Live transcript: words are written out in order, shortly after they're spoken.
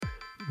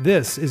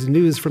This is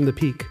News from the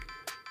Peak.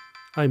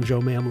 I'm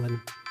Joe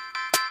Mamlin.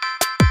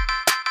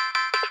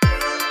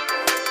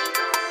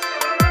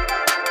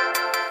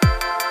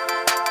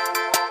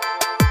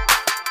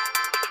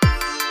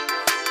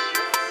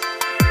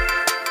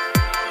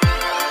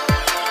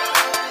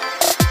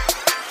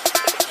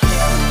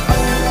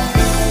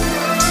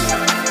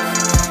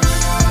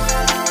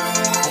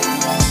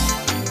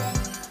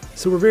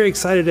 So we're very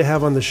excited to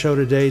have on the show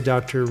today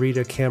Dr.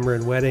 Rita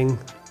Cameron Wedding,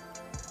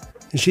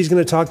 and she's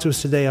going to talk to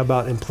us today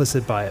about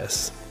implicit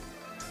bias.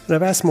 And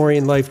I've asked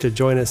Maureen Life to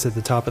join us at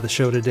the top of the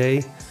show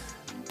today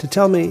to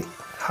tell me,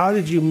 how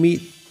did you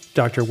meet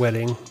Dr.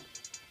 Wedding,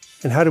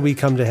 and how did we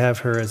come to have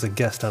her as a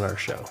guest on our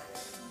show?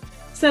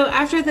 So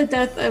after the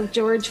death of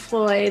George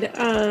Floyd,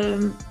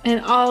 and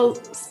I'll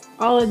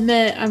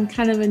admit I'm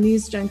kind of a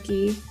news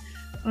junkie.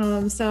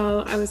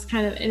 So I was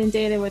kind of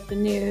inundated with the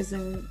news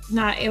and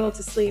not able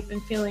to sleep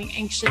and feeling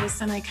anxious.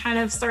 And I kind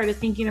of started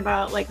thinking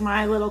about like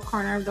my little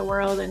corner of the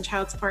world and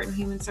child support and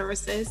human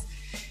services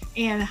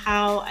and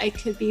how I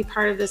could be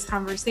part of this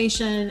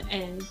conversation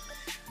and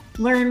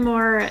learn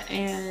more.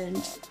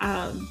 And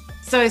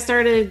so I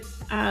started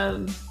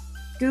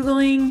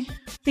Googling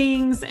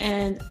things,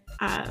 and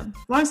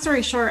long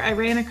story short, I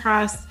ran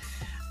across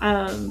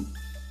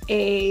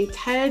a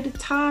TED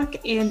Talk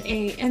and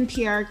a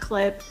NPR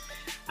clip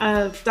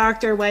of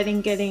Dr.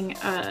 Wedding getting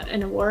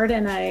an award,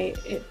 and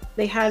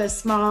they had a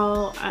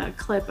small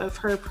clip of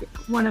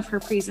one of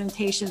her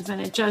presentations, and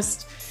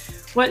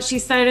what she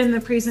said in the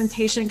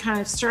presentation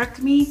kind of struck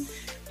me.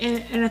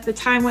 And at the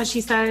time, what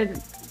she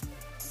said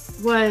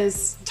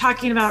was,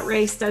 talking about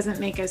race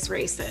doesn't make us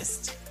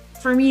racist.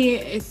 For me,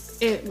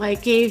 it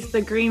like gave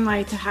the green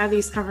light to have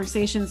these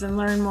conversations and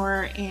learn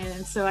more.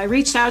 And so I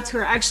reached out to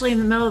her actually in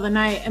the middle of the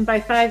night, and by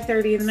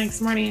 5:30 the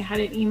next morning, I had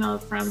an email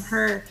from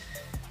her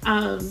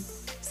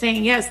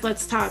saying, yes,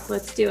 let's talk,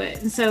 let's do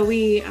it. And so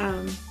we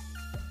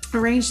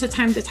arranged a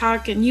time to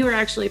talk, and you were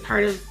actually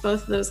part of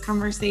both of those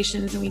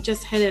conversations, and we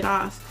just hit it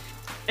off.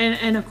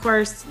 And of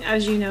course,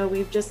 as you know,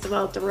 we've just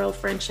developed a real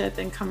friendship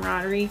and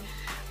camaraderie.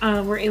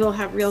 We're able to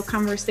have real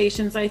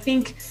conversations. I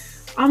think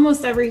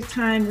almost every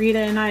time Rita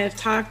and I have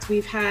talked,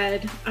 we've either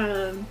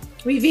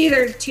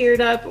teared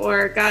up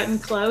or gotten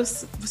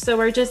close. So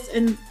we're just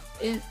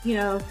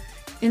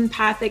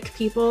empathic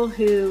people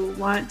who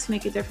want to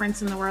make a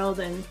difference in the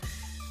world. And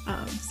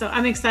so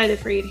I'm excited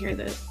for you to hear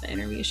the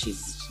interview.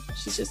 She's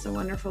just a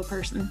wonderful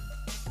person.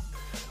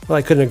 Well,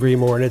 I couldn't agree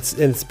more, and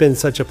it's been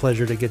such a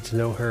pleasure to get to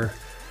know her.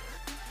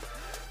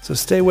 So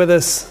stay with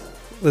us,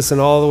 listen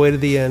all the way to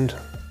the end.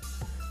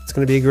 It's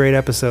going to be a great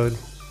episode,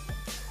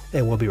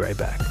 and we'll be right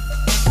back.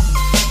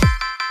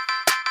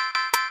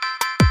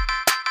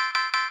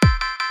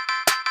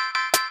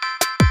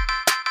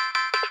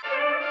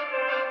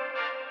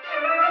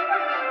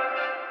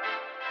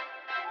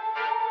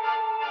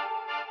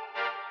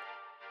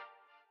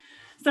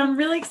 So I'm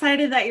really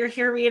excited that you're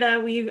here,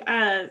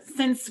 Rita.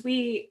 Since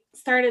we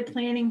started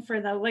planning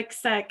for the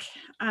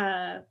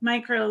WCSEC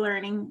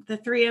micro-learning, the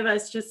three of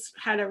us just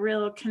had a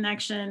real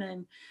connection,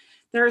 and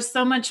there was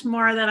so much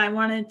more that I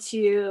wanted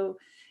to,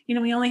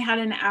 we only had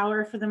an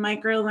hour for the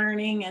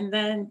micro-learning, and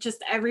then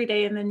just every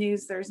day in the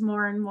news, there's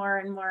more and more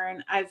and more.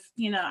 And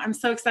I'm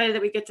so excited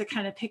that we get to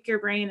kind of pick your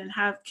brain and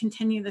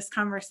continue this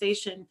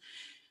conversation.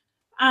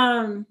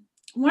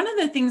 One of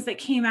the things that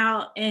came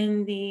out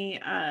in the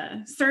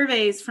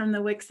surveys from the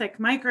WCSEC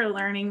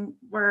micro-learning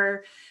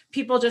were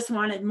people just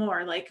wanted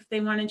more. Like,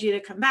 they wanted you to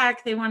come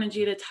back. They wanted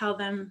you to tell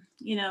them,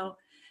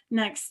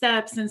 next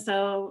steps. And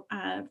so,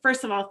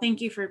 first of all,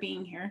 thank you for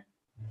being here.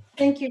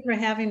 Thank you for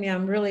having me.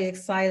 I'm really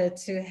excited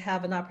to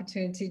have an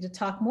opportunity to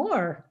talk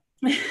more.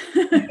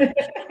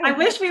 I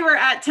wish we were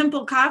at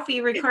Temple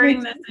Coffee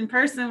recording this in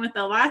person with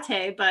a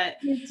latte, but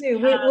me too.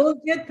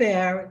 We'll get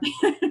there.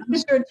 I'm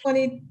sure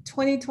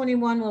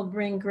 2021 will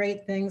bring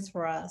great things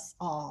for us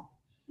all.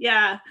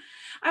 Yeah.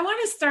 I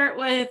want to start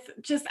with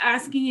just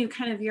asking you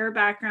kind of your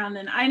background.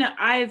 And I know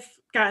I've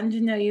gotten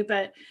to know you,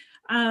 but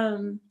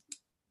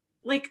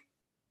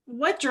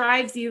what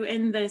drives you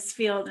in this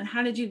field, and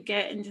how did you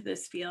get into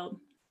this field?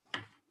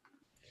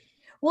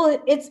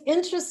 Well, it's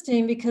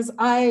interesting because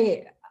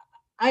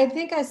I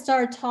think I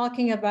started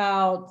talking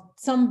about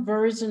some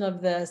version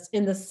of this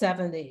in the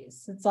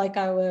 70s. It's like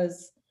I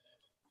was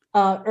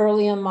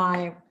early in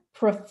my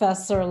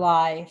professor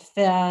life,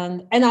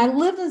 and I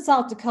lived in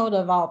South Dakota,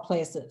 of all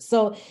places.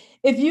 So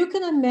if you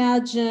can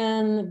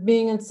imagine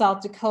being in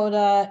South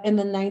Dakota in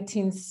the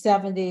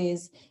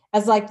 1970s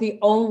as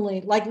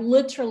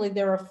literally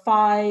there were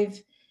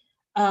 5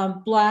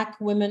 Black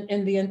women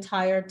in the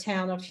entire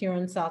town of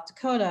Huron, South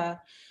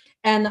Dakota.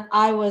 And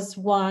I was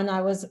one.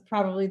 I was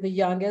probably the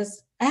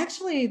youngest.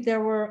 Actually, there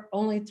were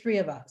only 3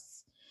 of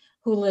us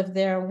who lived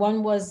there.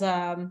 One was,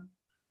 I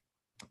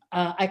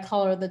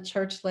call her the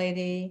church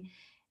lady,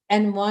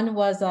 and one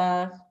was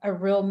a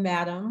real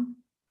madam,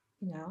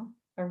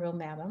 a real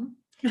madam.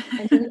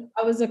 And then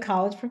I was a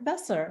college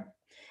professor.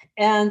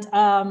 And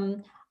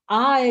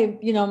my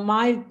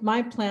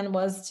plan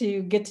was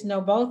to get to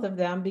know both of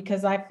them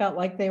because I felt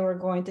like they were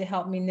going to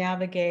help me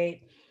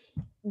navigate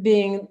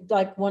being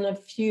like one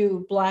of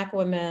few Black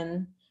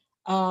women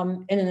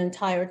in an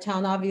entire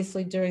town.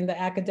 Obviously, during the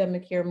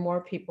academic year,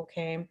 more people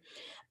came.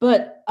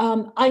 But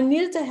I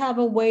needed to have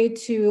a way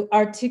to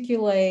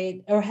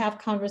articulate or have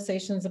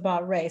conversations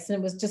about race. And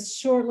it was just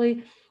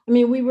shortly, I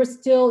mean, we were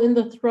still in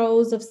the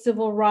throes of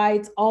civil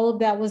rights. All of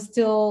that was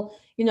still,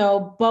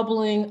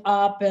 bubbling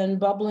up and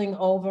bubbling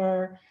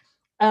over.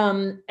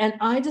 And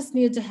I just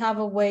needed to have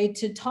a way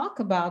to talk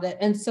about it.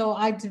 And so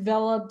I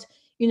developed,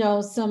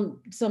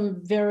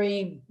 some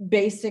very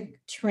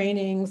basic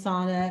trainings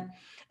on it.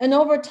 And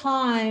over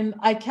time,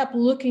 I kept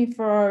looking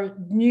for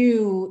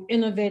new,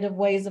 innovative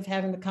ways of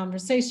having the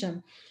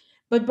conversation.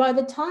 But by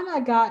the time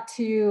I got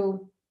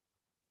to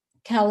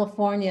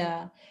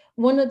California,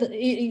 one of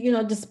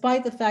the,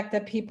 despite the fact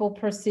that people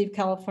perceive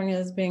California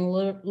as being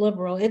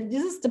liberal, it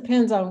just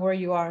depends on where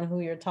you are and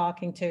who you're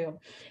talking to.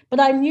 But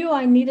I knew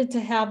I needed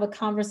to have a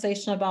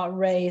conversation about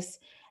race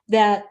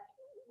that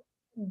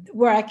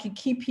where I could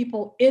keep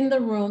people in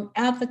the room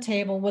at the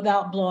table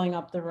without blowing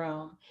up the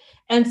room.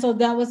 And so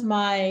that was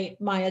my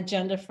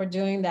agenda for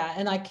doing that.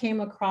 And I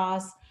came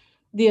across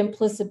the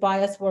implicit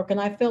bias work, and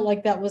I felt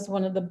like that was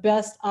one of the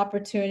best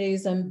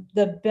opportunities and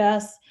the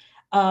best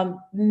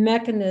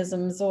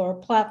mechanisms or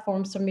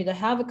platforms for me to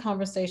have a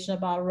conversation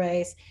about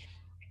race,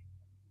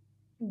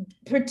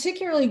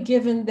 particularly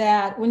given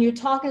that when you're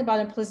talking about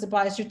implicit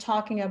bias,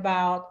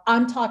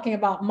 I'm talking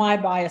about my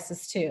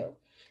biases too.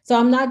 So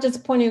I'm not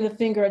just pointing the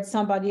finger at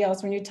somebody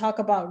else. When you talk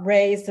about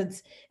race,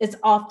 it's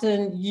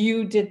often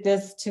you did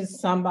this to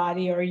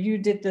somebody or you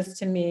did this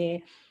to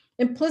me.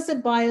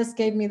 Implicit bias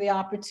gave me the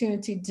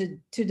opportunity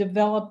to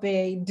develop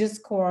a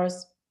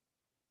discourse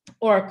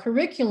or a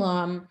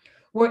curriculum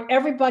where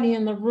everybody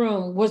in the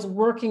room was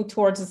working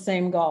towards the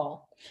same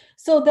goal.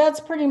 So that's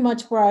pretty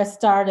much where I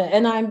started.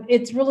 And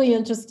it's really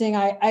interesting.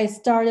 I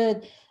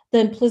started the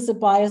implicit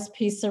bias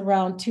piece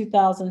around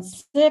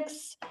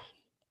 2006,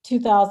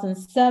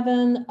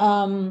 2007.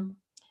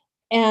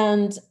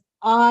 And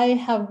I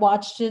have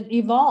watched it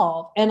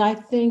evolve. And I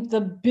think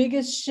the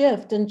biggest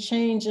shift and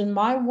change in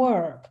my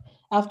work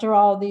after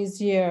all these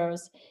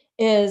years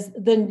is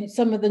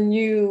some of the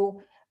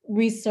new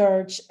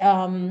research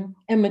and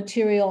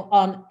material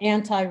on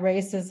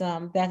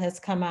anti-racism that has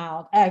come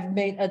out. I've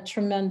made a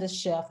tremendous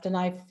shift, and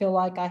I feel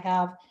like I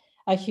have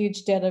a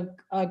huge debt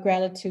of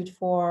gratitude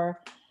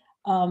for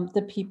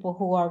the people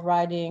who are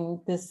writing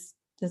this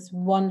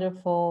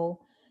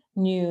wonderful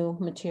new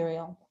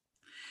material.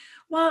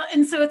 Well,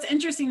 and so it's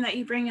interesting that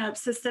you bring up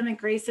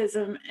systemic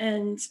racism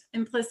and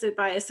implicit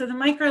bias. So the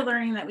micro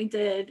learning that we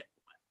did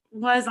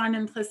was on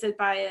implicit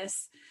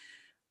bias.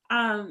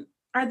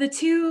 Are the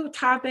two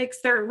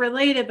topics, they're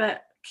related,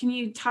 but can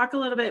you talk a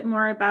little bit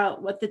more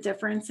about what the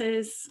difference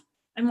is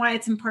and why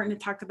it's important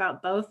to talk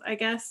about both, I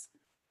guess?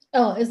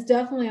 Oh, it's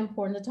definitely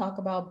important to talk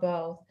about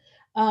both.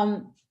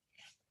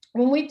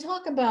 When we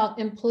talk about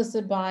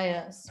implicit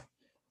bias,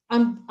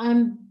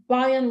 I'm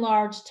by and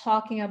large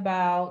talking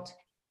about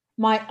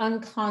my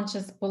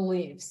unconscious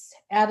beliefs,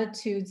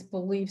 attitudes,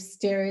 beliefs,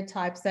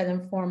 stereotypes that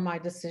inform my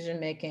decision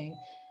making.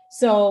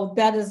 So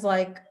that is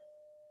like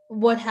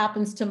what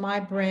happens to my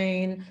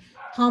brain,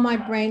 how my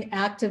brain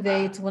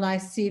activates when I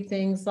see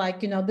things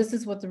like, this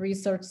is what the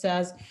research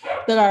says,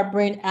 that our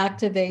brain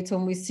activates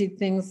when we see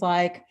things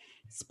like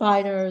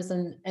spiders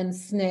and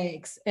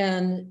snakes.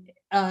 And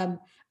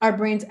our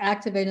brains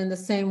activate in the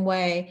same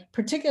way,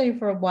 particularly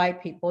for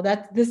white people.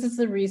 This is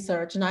the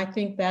research, and I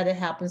think that it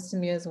happens to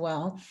me as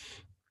well.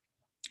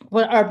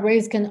 But our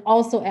brains can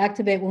also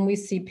activate when we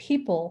see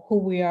people who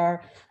we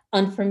are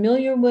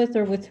unfamiliar with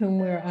or with whom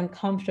we're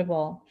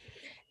uncomfortable.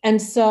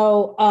 And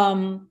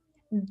so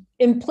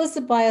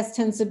implicit bias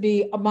tends to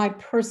be my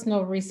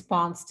personal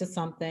response to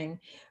something.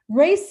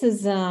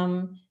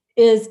 Racism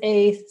is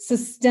a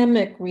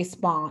systemic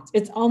response.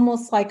 It's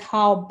almost like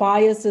how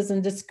biases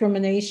and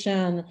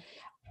discrimination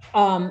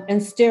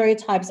and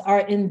stereotypes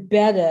are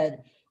embedded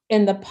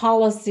in the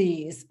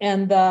policies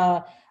and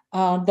the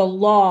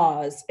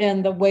laws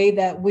and the way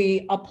that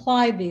we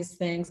apply these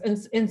things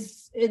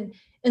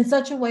in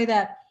such a way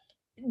that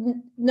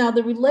now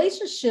the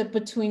relationship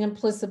between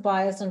implicit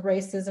bias and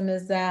racism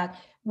is that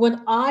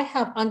when I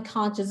have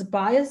unconscious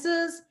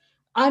biases,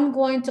 I'm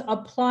going to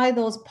apply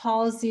those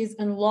policies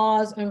and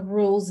laws and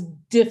rules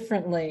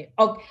differently.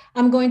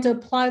 I'm going to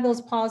apply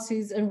those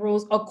policies and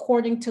rules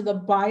according to the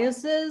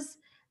biases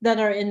that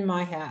are in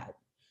my head.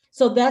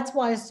 So that's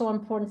why it's so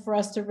important for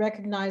us to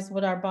recognize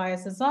what our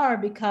biases are,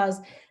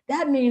 because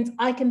that means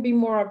I can be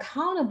more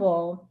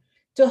accountable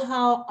to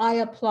how I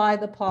apply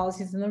the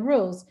policies and the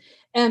rules.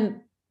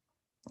 And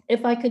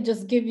if I could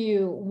just give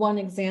you one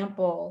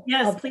example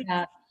of please.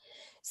 that.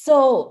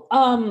 So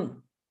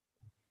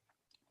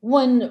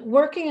when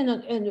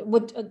working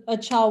with a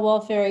child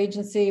welfare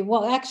agency,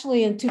 well,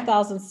 actually in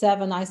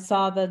 2007, I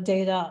saw the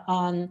data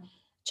on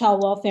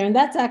child welfare, and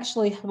that's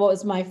actually what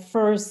was my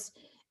first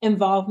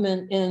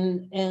involvement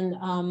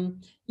in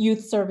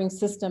youth serving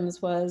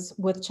systems was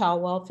with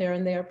child welfare,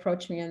 and they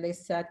approached me and they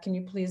said, can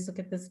you please look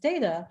at this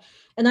data?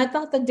 And I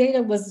thought the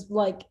data was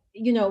like,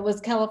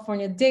 was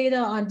California data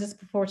on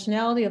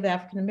disproportionality of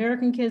African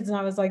American kids, and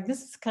I was like,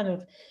 this is kind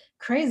of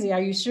crazy.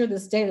 Are you sure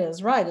this data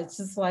is right? It's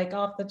just like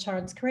off the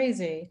charts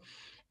crazy.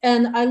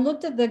 And I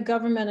looked at the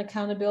government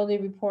accountability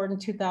report in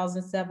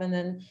 2007,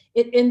 and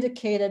it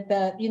indicated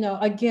that,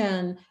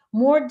 again,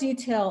 more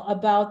detail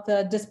about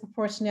the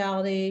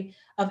disproportionality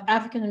of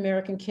African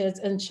American kids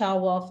in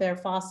child welfare,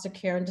 foster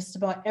care, in just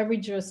about every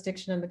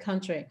jurisdiction in the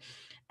country.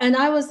 And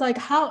I was like,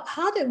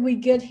 how did we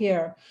get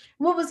here?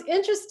 What was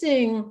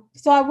interesting,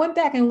 so I went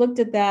back and looked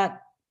at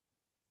that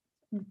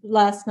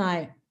last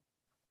night,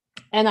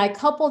 and I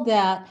coupled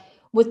that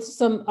with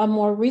a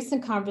more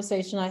recent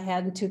conversation I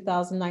had in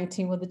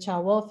 2019 with the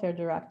child welfare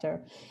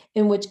director,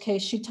 in which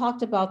case she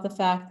talked about the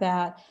fact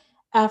that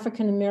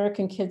African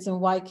American kids and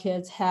white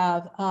kids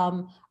have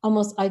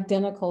almost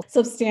identical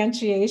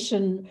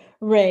substantiation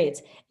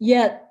rates,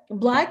 yet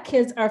Black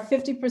kids are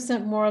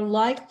 50% more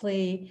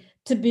likely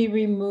to be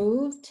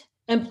removed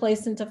and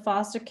placed into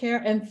foster care,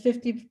 and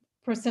 50%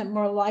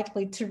 more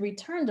likely to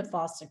return to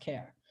foster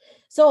care.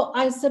 So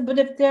I said, but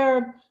if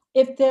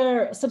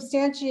their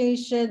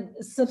substantiated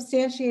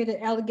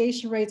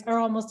allegation rates are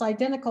almost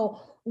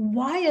identical,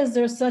 why is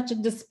there such a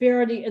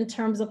disparity in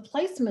terms of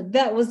placement?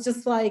 That was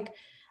just like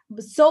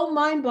so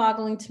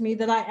mind-boggling to me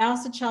that I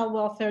asked the child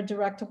welfare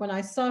director when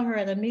I saw her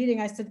at a meeting.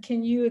 I said,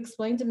 can you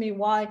explain to me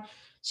why?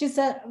 She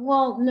said,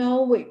 well,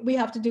 no, we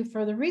have to do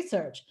further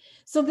research.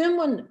 So then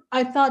when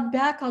I thought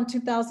back on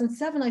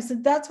 2007, I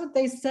said, that's what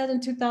they said in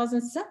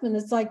 2007.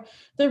 It's like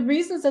the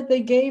reasons that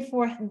they gave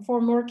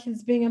for more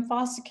kids being in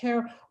foster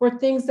care were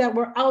things that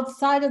were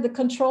outside of the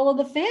control of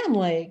the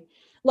family,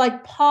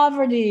 like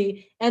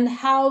poverty and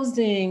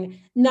housing,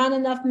 not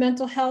enough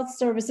mental health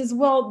services.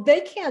 Well, they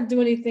can't do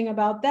anything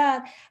about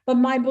that. But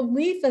my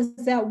belief is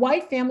that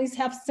white families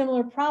have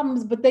similar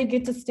problems, but they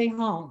get to stay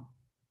home.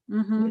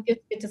 Mm-hmm.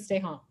 Get to stay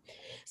home.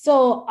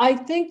 So I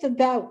think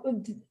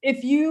that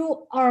if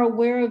you are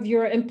aware of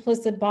your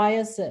implicit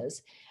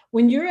biases,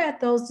 when you're at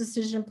those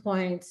decision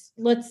points,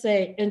 let's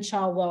say in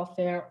child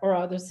welfare or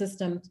other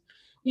systems,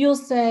 you'll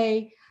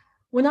say,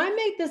 when I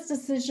made this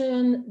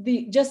decision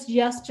just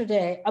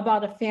yesterday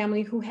about a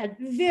family who had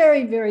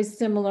very, very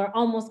similar,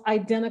 almost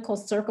identical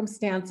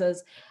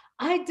circumstances,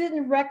 I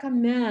didn't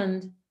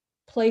recommend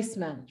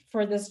placement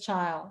for this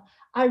child.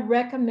 I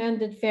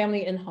recommended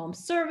family and home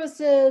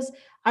services.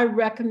 I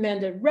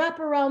recommended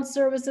wraparound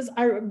services.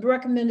 I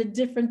recommended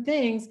different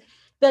things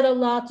that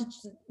allowed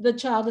the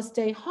child to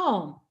stay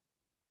home.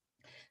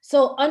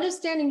 So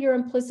understanding your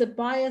implicit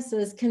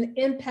biases can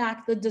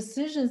impact the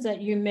decisions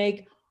that you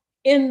make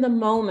in the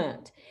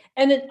moment.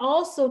 And it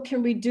also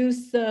can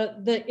reduce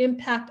the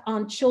impact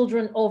on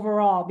children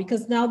overall,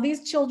 because now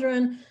these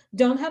children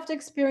don't have to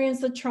experience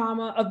the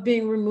trauma of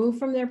being removed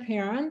from their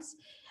parents.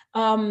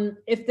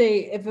 If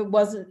it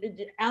wasn't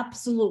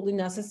absolutely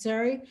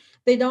necessary.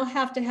 They don't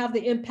have to have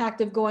the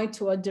impact of going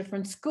to a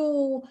different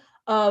school,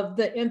 of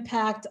the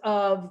impact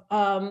of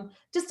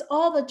just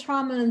all the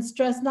trauma and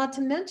stress, not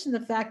to mention the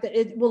fact that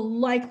it will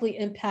likely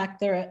impact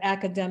their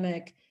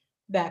academic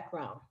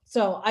background.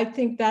 So I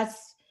think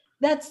that's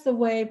the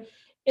way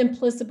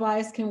implicit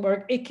bias can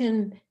work. It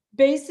can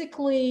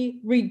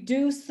basically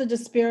reduce the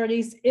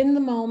disparities in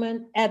the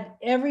moment at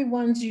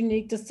everyone's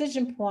unique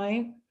decision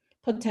point,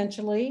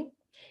 potentially,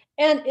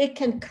 and it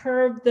can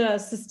curb the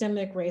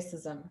systemic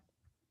racism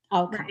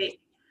outcomes. Right.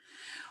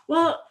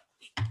 Well,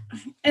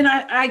 and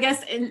I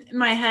guess in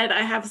my head,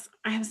 I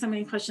have so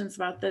many questions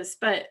about this,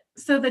 but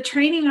so the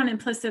training on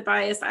implicit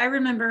bias, I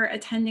remember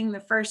attending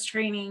the first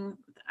training.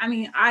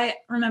 I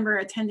remember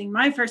attending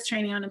my first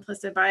training on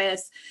implicit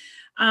bias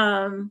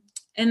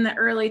in the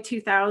early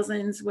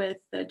 2000s with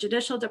the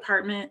Judicial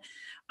Department,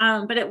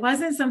 but it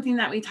wasn't something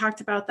that we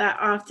talked about that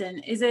often.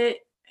 Is it,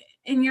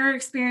 in your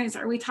experience,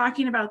 are we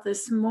talking about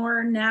this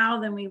more now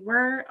than we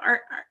were?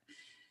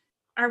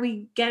 Are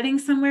we getting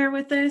somewhere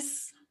with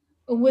this?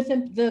 With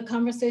the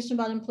conversation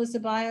about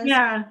implicit bias?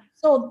 Yeah.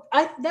 So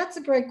that's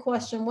a great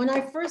question. When I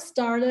first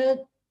started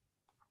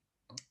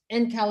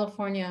in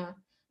California,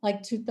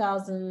 like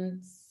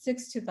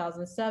 2006,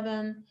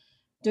 2007,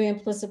 doing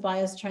implicit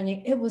bias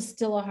training, it was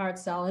still a hard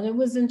sell, and it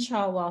was in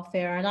child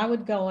welfare. And I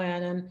would go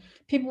in and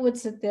people would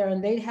sit there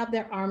and they'd have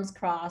their arms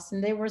crossed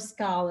and they were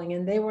scowling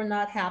and they were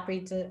not happy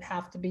to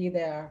have to be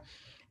there.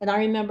 And I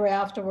remember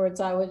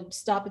afterwards, I would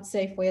stop at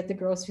Safeway at the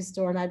grocery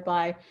store and I'd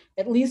buy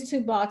at least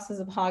 2 boxes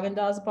of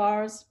Haagen-Dazs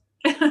bars.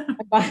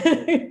 By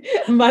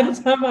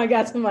the time I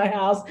got to my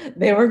house,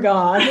 they were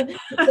gone.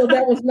 So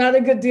that was not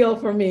a good deal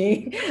for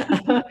me.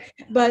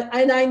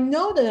 And I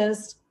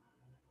noticed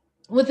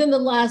within the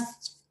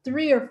last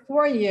 3 or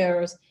 4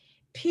 years,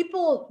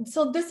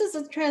 so this is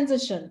a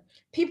transition.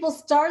 People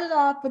started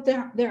off with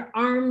their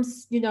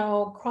arms,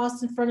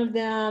 crossed in front of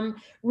them,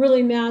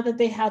 really mad that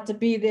they had to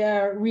be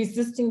there,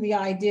 resisting the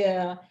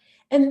idea.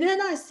 And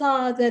then I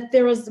saw that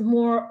there was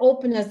more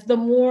openness, the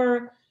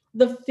more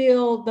the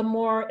field, the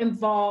more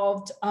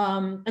involved,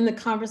 and the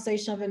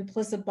conversation of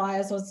implicit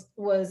bias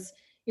was,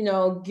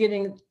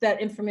 getting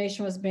that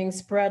information was being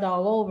spread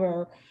all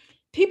over.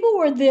 People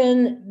were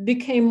then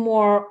became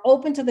more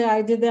open to the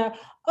idea that,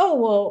 oh,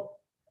 well,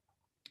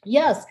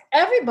 yes,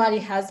 everybody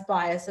has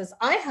biases.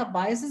 I have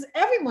biases.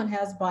 Everyone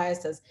has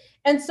biases.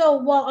 And so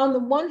while on the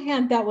one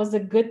hand, that was a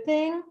good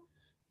thing,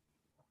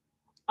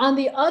 on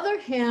the other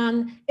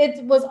hand,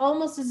 it was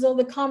almost as though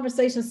the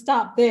conversation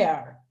stopped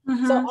there.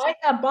 So I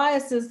have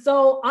biases,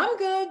 so I'm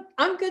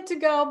good to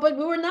go, but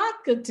we were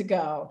not good to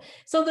go.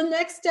 So the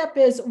next step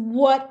is,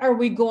 what are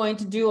we going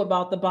to do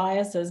about the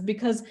biases?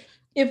 Because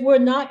if we're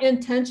not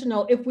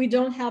intentional, if we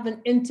don't have an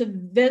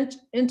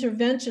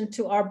intervention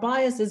to our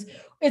biases,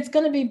 it's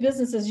going to be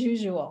business as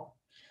usual.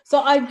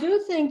 So I do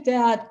think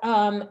that,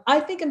 I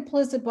think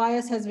implicit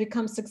bias has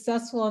become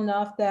successful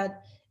enough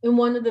that in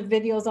one of the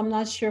videos, I'm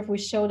not sure if we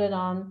showed it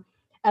on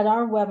at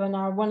our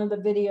webinar, one of the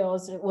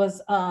videos, it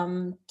was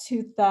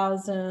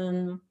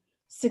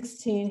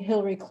 2016,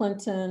 Hillary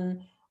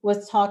Clinton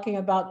was talking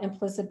about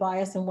implicit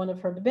bias in one of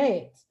her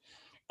debates.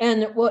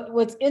 And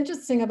what's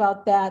interesting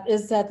about that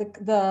is that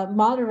the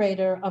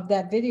moderator of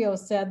that video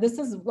said, this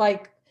is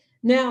like,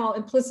 now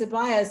implicit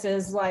bias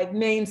is like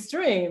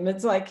mainstream.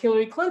 It's like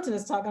Hillary Clinton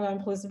is talking about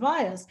implicit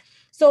bias.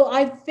 So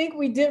I think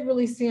we did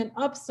really see an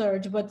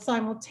upsurge, but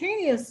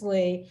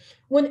simultaneously,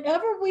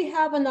 whenever we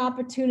have an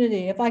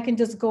opportunity, if I can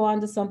just go on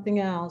to something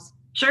else.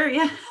 Sure,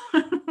 yeah.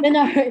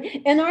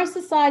 in our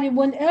society,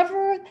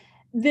 whenever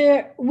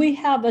we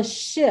have a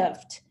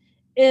shift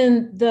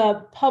in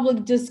the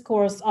public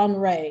discourse on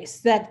race,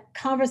 that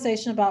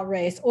conversation about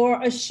race,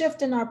 or a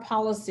shift in our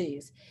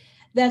policies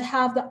that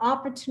have the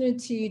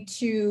opportunity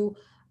to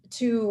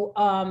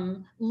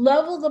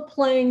level the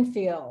playing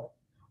field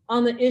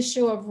on the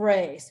issue of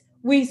race,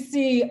 we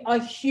see a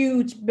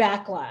huge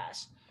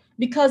backlash,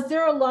 because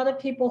there are a lot of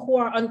people who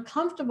are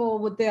uncomfortable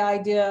with the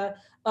idea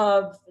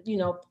of,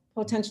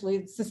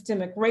 potentially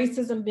systemic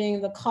racism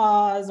being the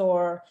cause,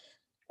 or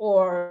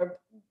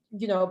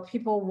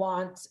people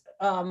want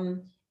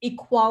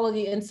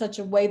equality in such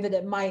a way that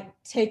it might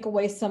take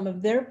away some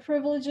of their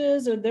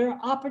privileges or their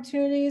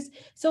opportunities.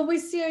 So we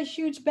see a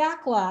huge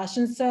backlash.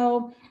 And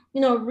so,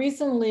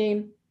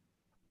 recently,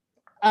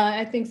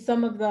 I think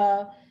some of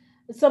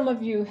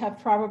you have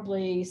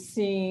probably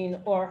seen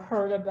or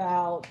heard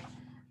about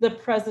the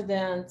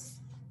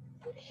president's,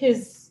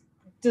 his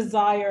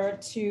desire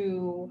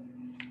to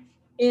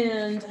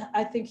end,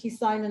 I think he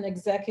signed an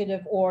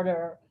executive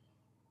order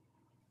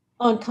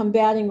on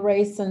combating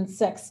race and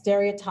sex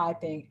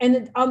stereotyping.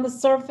 And on the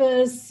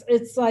surface,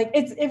 it's like,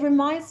 it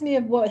reminds me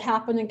of what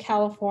happened in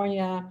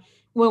California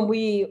when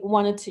we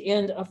wanted to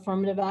end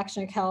affirmative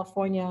action in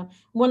California.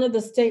 One of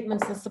the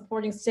statements, the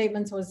supporting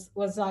statements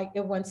was like,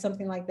 it went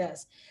something like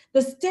this: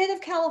 the state of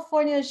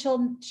California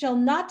shall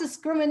not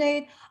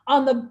discriminate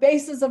on the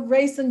basis of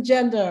race and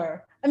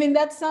gender. I mean,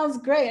 that sounds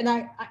great. And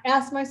I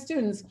asked my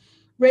students,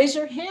 raise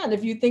your hand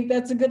if you think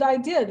that's a good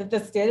idea, that the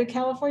state of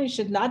California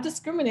should not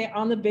discriminate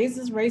on the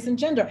basis of race and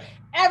gender.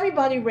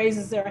 Everybody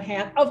raises their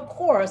hand, of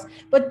course,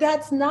 but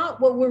that's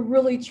not what we're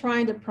really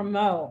trying to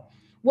promote.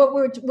 What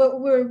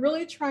we're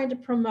really trying to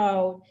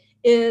promote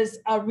is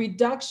a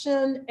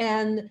reduction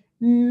and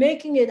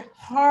making it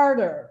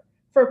harder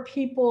for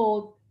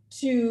people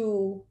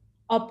to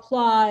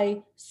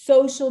apply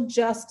social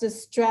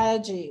justice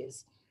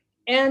strategies,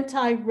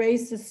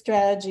 anti-racist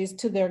strategies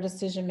to their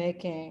decision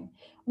making.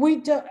 We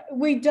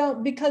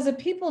don't, because if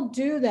people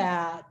do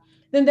that,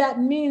 then that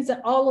means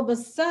that all of a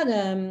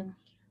sudden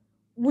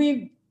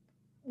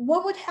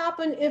what would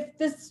happen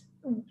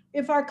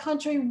if our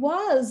country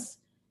was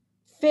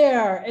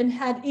fair and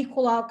had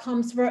equal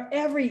outcomes for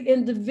every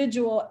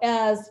individual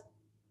as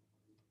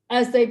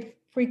they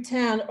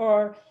pretend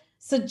or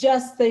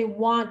suggest they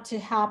want to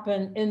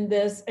happen in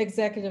this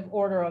executive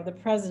order of the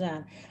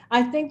president?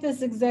 I think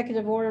this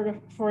executive order,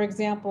 for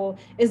example,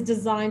 is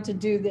designed to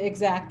do the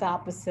exact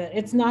opposite.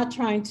 It's not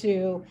trying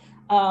to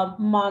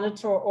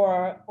monitor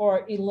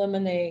or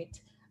eliminate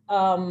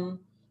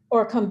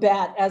or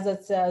combat, as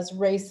it says,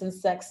 race and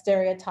sex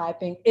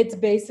stereotyping. It's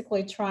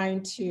basically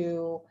trying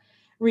to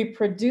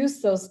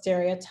reproduce those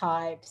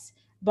stereotypes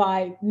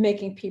by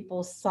making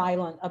people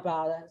silent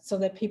about it, so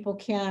that people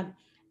can't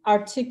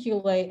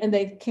articulate and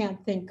they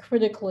can't think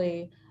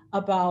critically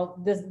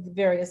about this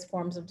various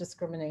forms of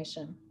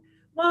discrimination.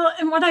 Well,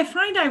 and what I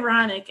find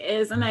ironic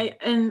is,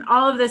 and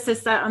all of this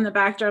is set on the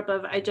backdrop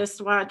of, I just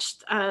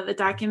watched the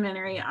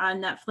documentary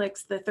on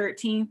Netflix, The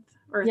 13th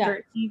or Yeah.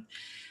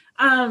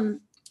 13th.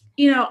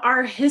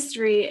 Our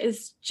history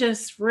is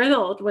just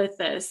riddled with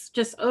this,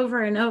 just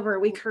over and over.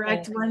 We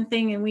correct one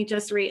thing and we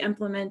just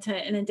re-implement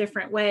it in a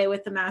different way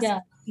with the massive,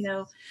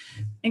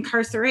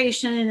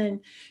 incarceration.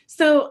 And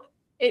so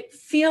it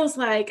feels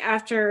like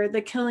after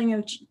the killing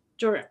of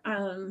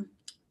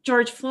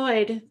George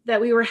Floyd,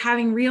 that we were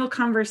having real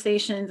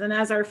conversations. And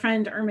as our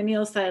friend Irma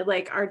Neal said,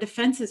 like, our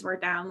defenses were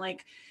down.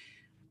 Like,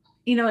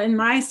 in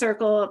my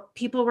circle,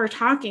 people were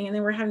talking and they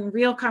were having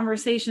real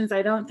conversations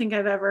I don't think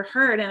I've ever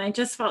heard. And I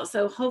just felt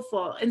so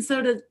hopeful. And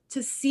so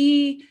to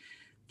see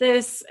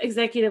this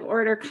executive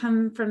order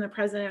come from the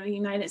President of the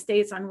United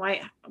States on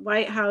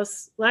White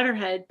House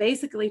letterhead,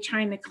 basically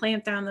trying to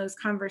clamp down those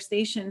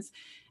conversations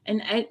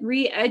and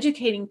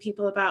re-educating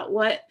people about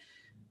what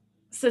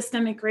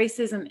systemic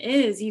racism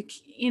is.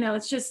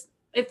 It's just,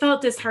 it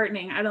felt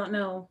disheartening. I don't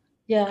know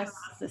how Yes.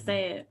 else to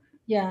say it.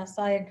 Yes,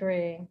 I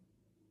agree.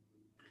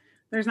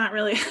 There's not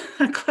really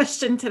a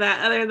question to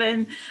that other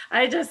than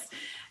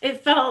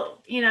it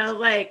felt,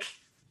 like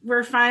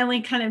we're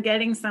finally kind of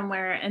getting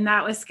somewhere, and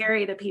that was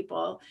scary to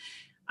people.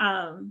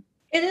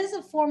 It is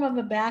a form of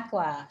a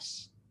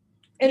backlash.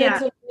 And Yeah.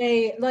 it's a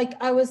way, like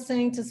I was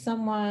saying to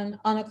someone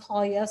on a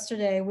call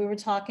yesterday, we were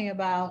talking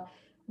about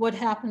what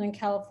happened in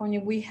California.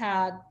 We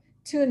had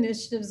 2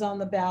 initiatives on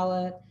the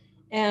ballot,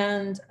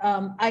 and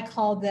I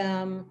called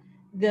them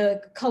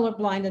the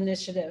colorblind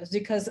initiatives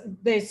because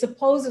they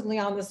supposedly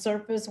on the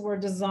surface were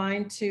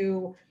designed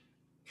to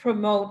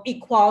promote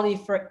equality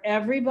for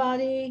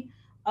everybody.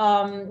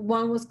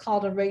 One was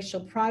called a racial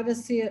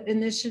privacy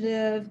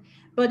initiative,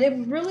 but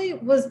it really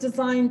was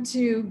designed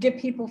to get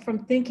people from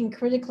thinking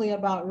critically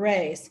about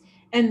race.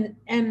 And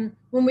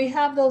when we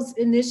have those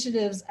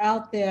initiatives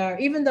out there,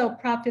 even though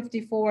Prop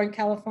 54 in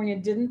California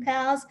didn't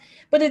pass,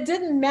 but it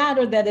didn't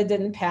matter that it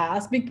didn't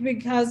pass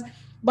because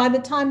by the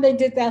time they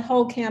did that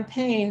whole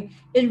campaign,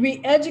 it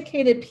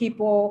re-educated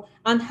people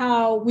on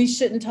how we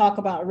shouldn't talk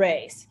about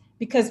race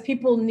because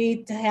people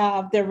need to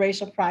have their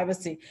racial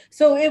privacy.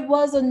 So it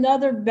was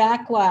another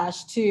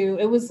backlash to,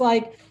 it was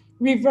like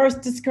reverse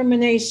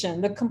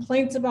discrimination, the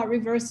complaints about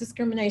reverse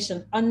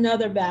discrimination,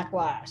 another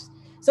backlash.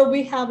 So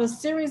we have a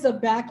series of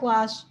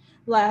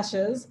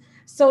backlashes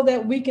so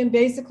that we can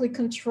basically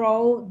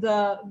control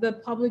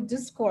the public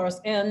discourse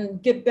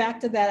and get back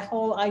to that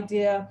whole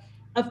idea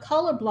of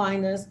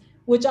colorblindness,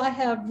 which I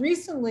have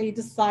recently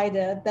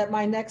decided that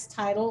my next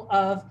title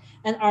of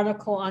an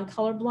article on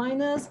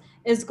colorblindness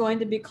is going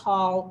to be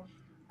called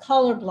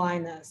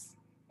Colorblindness,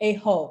 a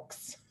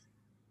Hoax.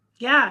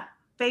 Yeah,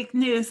 fake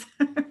news.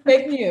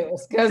 Fake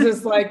news, because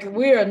it's like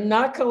we are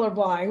not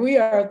colorblind. We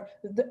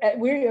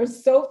are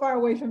so far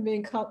away from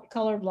being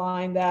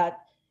colorblind that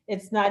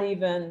it's not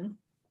even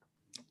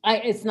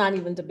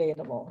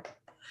debatable.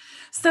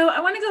 So I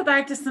want to go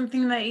back to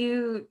something that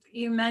you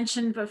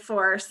mentioned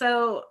before.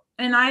 So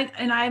and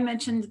I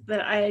mentioned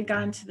that I had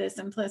gone to this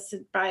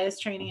implicit bias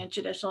training at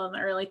Judicial in the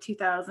early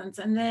 2000s,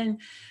 and then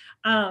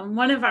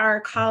one of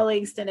our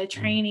colleagues did a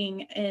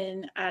training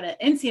at an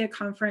INSEAD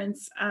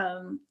conference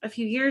a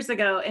few years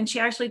ago, and she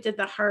actually did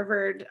the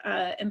Harvard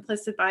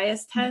implicit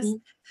bias test.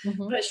 Mm-hmm.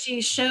 Mm-hmm. But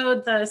she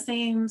showed the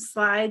same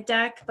slide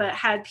deck, but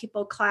had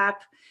people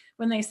clap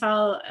when they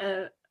saw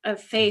a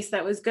face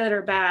that was good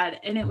or bad,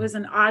 and it was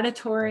an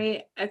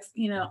auditory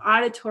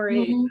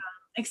Mm-hmm.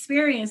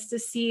 experience to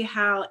see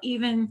how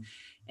even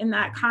in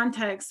that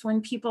context,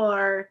 when people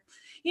are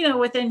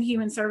within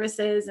human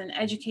services and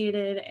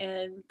educated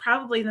and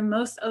probably the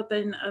most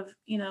open of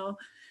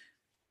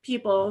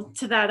people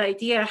to that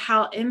idea,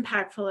 how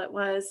impactful it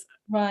was.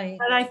 Right.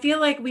 But I feel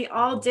like we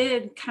all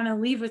did kind of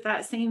leave with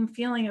that same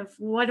feeling of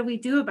what do we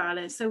do about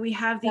it? So we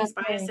have these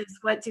biases.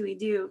 Right. What do we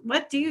do?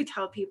 What do you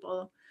tell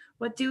people?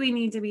 What do we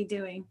need to be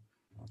doing?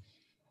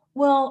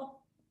 Well,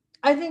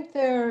 I think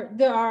there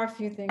are a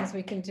few things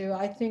we can do.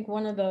 I think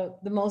one of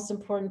the most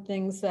important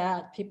things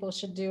that people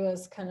should do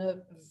is kind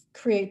of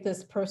create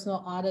this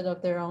personal audit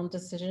of their own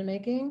decision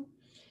making.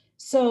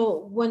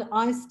 So when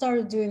I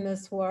started doing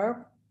this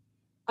work,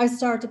 I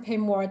started to pay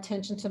more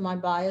attention to my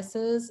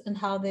biases and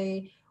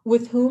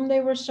with whom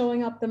they were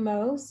showing up the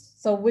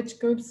most. So which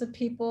groups of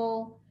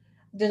people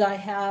did I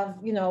have,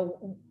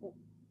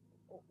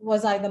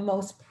 was I the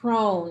most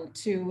prone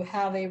to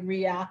have a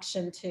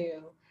reaction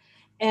to?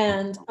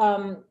 And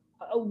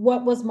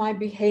what was my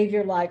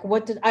behavior like?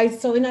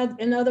 So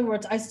in other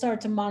words, I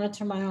started to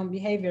monitor my own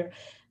behavior.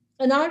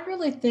 And I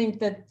really think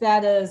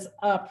that is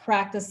a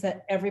practice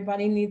that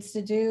everybody needs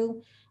to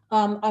do.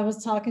 I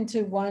was talking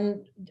to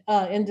one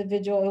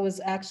individual. It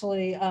was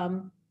actually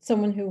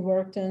someone who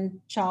worked in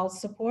child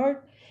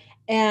support.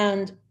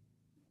 And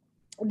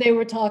they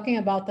were talking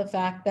about the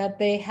fact that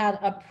they had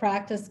a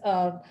practice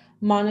of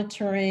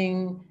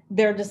monitoring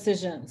their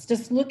decisions,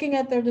 just looking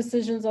at their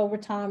decisions over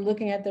time,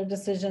 looking at their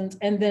decisions,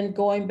 and then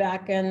going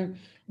back and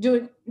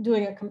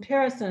doing a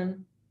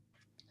comparison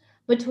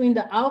between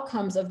the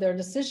outcomes of their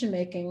decision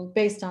making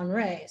based on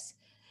race.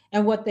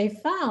 And what they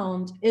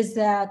found is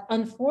that,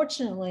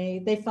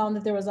 unfortunately, they found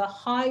that there was a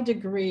high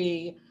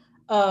degree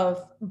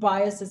of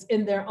biases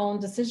in their own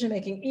decision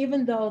making,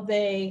 even though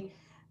they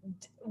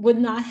would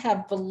not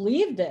have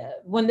believed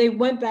it. When they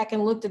went back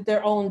and looked at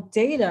their own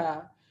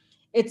data,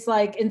 it's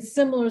like in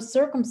similar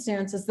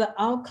circumstances, the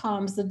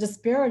outcomes, the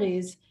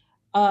disparities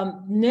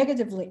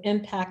negatively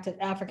impacted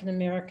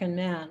African-American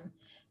men,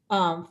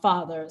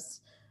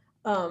 fathers.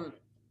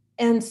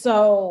 And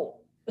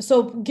so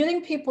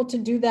getting people to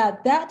do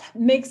that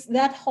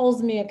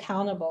holds me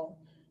accountable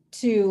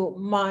to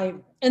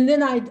and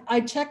then I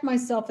check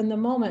myself in the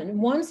moment.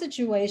 In one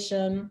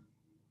situation,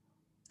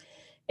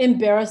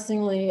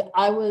 embarrassingly,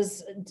 I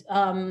was,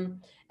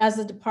 as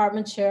the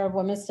department chair of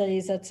women's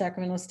studies at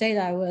Sacramento State,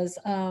 I was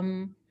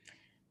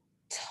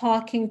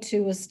talking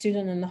to a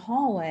student in the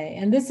hallway.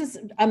 And this is,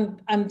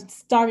 I'm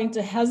starting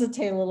to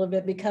hesitate a little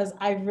bit because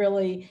I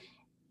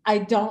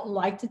don't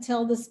like to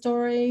tell the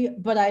story,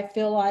 but I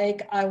feel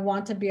like I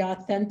want to be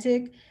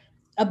authentic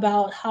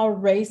about how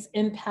race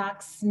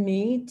impacts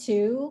me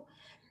too.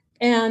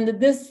 And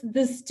this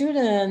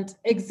student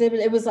exhibit,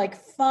 it was like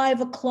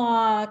 5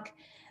 o'clock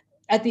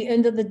at the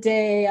end of the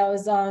day. I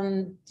was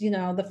on,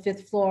 the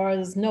 5th floor.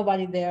 There's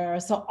nobody there.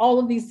 So all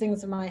of these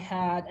things in my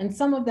head, and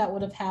some of that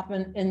would have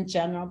happened in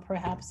general,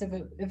 perhaps if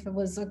it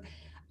was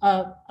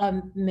a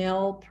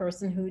male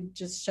person who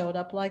just showed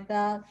up like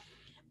that.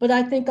 But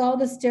I think all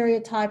the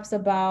stereotypes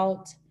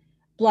about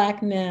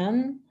Black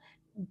men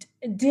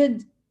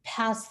did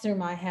pass through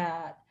my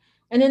head.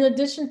 And in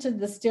addition to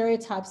the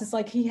stereotypes, it's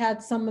like he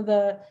had some of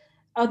the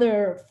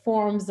other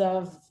forms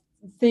of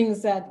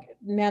things that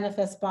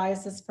manifest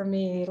biases for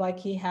me. Like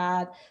he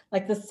had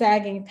like the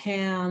sagging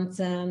pants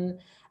and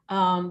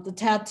the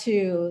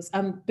tattoos.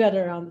 I'm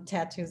better on the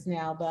tattoos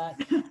now, but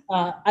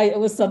it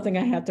was something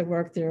I had to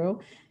work through.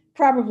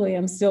 Probably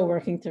I'm still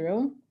working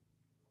through.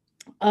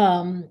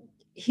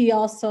 He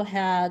also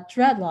had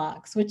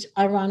dreadlocks, which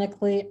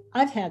ironically,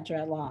 I've had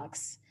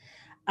dreadlocks.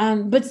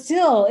 But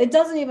still, it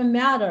doesn't even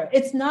matter.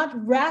 It's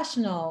not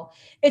rational.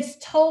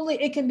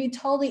 It can be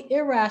totally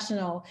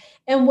irrational.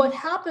 And what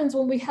happens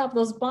when we have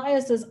those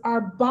biases,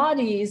 our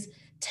bodies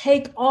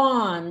take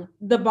on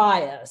the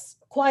bias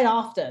quite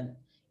often.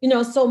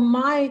 So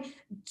my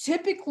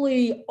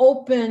typically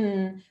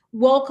open,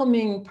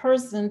 welcoming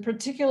person,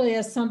 particularly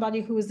as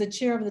somebody who is the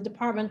chair of the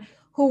department,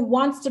 who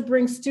wants to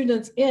bring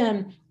students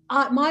in,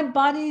 my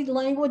body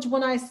language,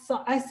 when I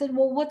said,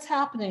 well, what's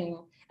happening?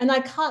 And I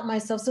caught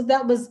myself. So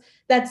that was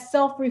that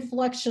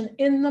self-reflection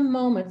in the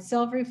moment,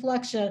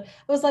 self-reflection.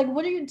 I was like,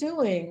 what are you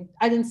doing?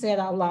 I didn't say it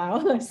out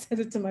loud. I said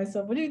it to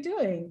myself, what are you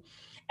doing?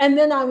 And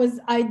then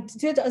I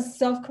did a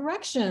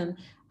self-correction.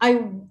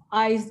 I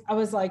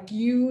was like,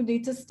 you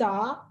need to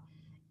stop.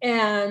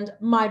 And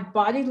my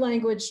body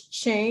language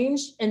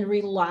changed and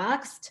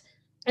relaxed.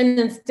 And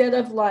instead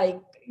of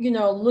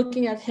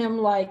looking at him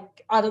like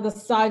out of the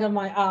side of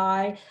my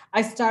eye,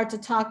 I started to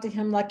talk to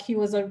him like he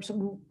was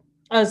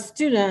a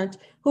student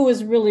who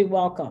is really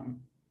welcome.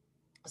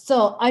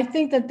 So I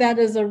think that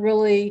is a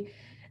really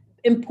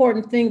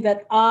important thing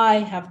that I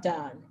have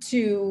done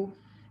to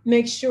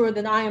make sure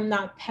that I am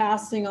not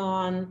passing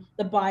on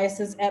the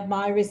biases at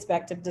my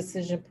respective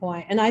decision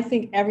point. And I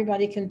think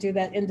everybody can do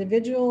that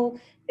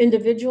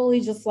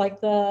individually, just like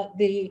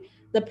the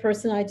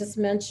person I just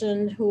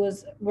mentioned who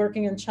is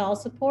working in child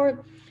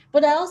support.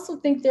 But I also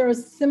think there are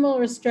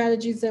similar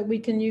strategies that we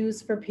can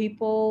use for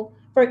people,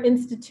 for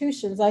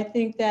institutions. I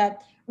think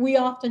that we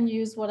often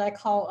use what I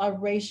call a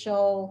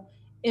racial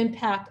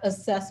impact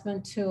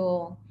assessment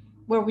tool,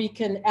 where we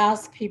can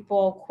ask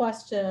people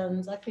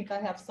questions. I think I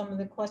have some of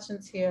the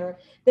questions here.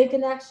 They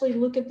can actually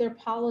look at their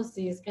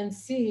policies and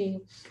see.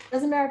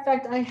 As a matter of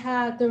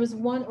fact, there was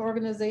one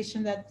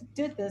organization that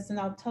did this, and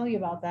I'll tell you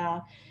about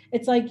that.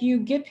 It's like you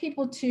get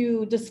people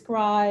to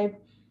describe,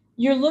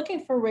 you're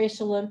looking for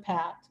racial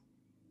impact.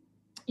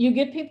 You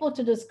get people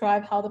to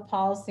describe how the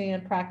policy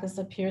and practice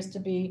appears to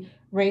be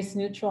race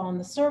neutral on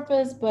the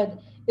surface, but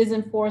is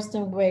enforced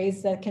in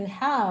ways that can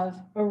have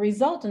or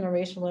result in a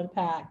racial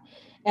impact.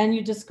 And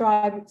you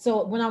describe,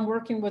 so when I'm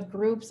working with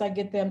groups, I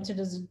get them to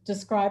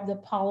describe the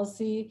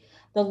policy,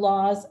 the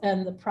laws,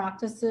 and the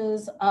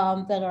practices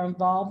that are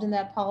involved in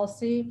that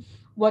policy.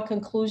 What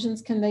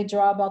conclusions can they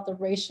draw about the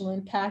racial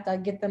impact? I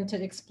get them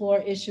to explore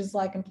issues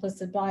like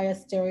implicit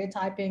bias,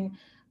 stereotyping,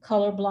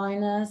 color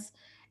blindness.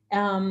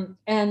 And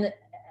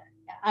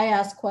I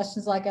ask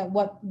questions like, at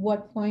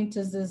what point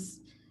does this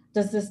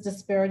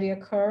disparity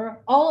occur?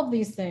 All of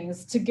these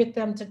things to get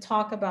them to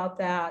talk about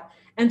that.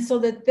 And so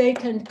that they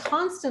can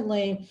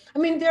constantly,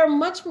 there are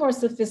much more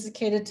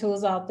sophisticated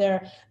tools out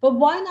there, but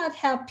why not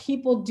have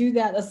people do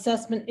that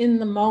assessment in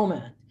the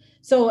moment?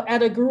 So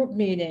at a group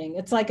meeting,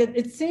 it's like,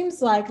 it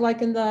seems like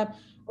in the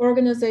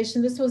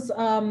organization, this was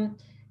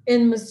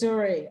in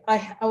Missouri,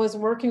 I was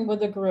working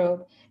with a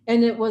group,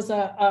 and it was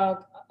a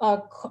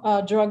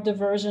drug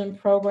diversion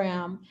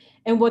program.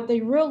 And what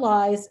they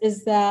realized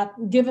is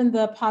that given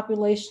the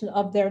population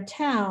of their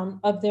town,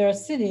 of their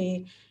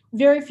city,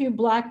 very few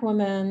Black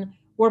women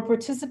were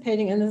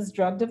participating in this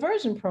drug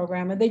diversion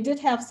program. And they did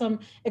have some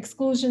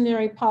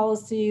exclusionary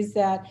policies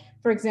that,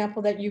 for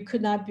example, that you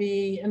could not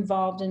be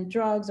involved in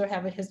drugs or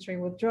have a history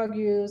with drug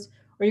use,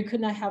 or you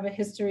could not have a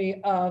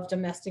history of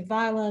domestic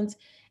violence.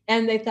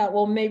 And they thought,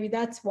 well, maybe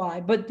that's why.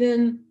 But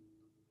then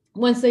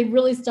once they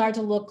really started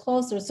to look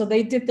closer, so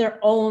they did their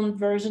own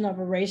version of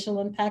a racial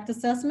impact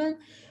assessment.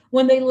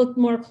 When they looked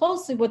more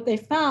closely, what they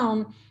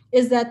found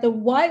is that the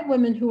white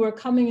women who were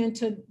coming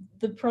into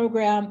the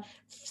program,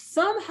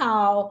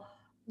 somehow,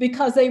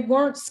 because they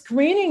weren't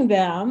screening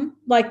them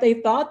like they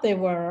thought they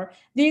were,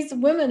 these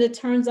women, it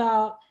turns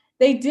out,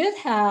 they did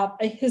have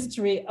a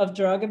history of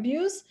drug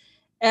abuse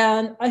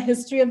and a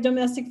history of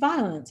domestic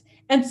violence.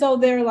 And so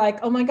they're like,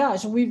 oh my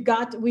gosh,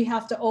 we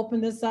have to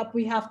open this up.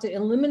 We have to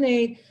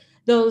eliminate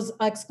those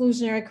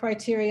exclusionary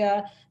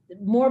criteria.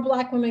 more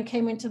Black women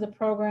came into the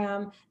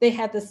program, they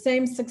had the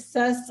same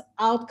success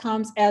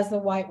outcomes as the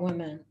white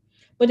women.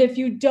 But if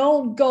you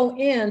don't go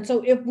in,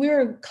 so if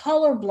we're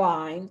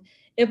colorblind,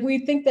 if we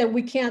think that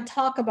we can't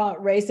talk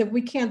about race, if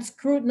we can't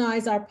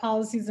scrutinize our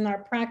policies and our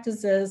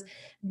practices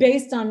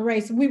based on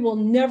race, we will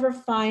never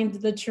find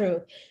the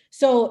truth.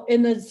 So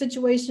in the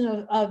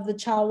situation of the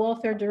child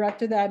welfare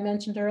director that I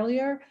mentioned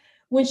earlier,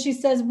 when she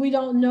says we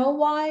don't know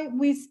why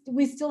we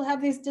still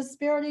have these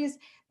disparities,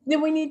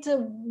 then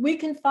we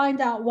can find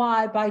out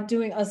why by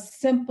doing a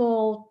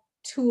simple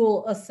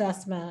tool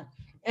assessment,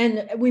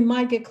 and we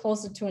might get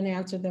closer to an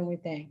answer than we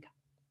think.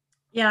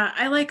 Yeah,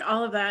 I like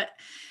all of that.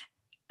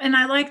 And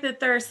I like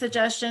that there are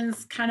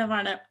suggestions kind of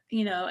on a,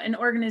 an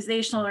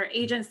organizational or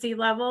agency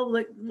level,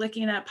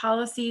 looking at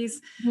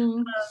policies,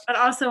 but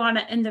also on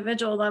an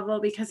individual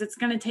level, because it's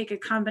going to take a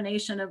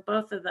combination of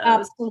both of those.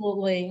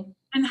 Absolutely.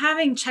 And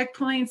having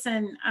checkpoints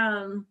and,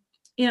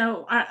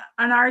 on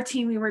our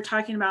team, we were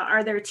talking about,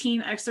 are there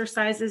team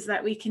exercises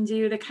that we can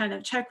do to kind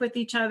of check with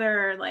each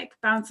other, or like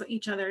bounce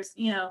each other's,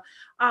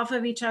 off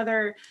of each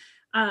other,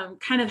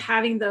 kind of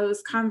having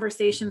those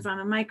conversations on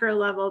a micro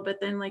level, but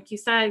then, like you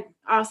said,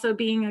 also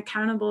being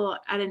accountable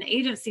at an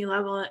agency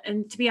level.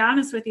 And to be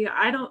honest with you,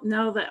 I don't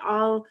know that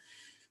all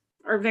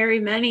or very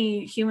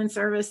many human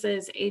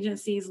services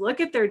agencies look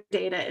at their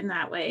data in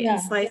that way, and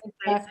slice it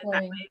that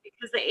way,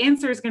 because the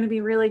answer is going to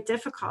be really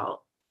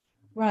difficult.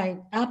 Right,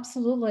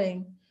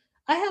 absolutely.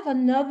 I have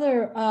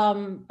another,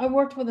 I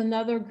worked with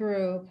another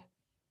group.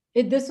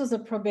 This was a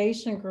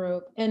probation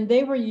group, and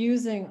they were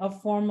using a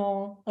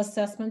formal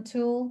assessment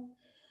tool.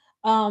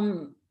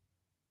 And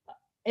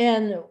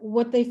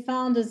what they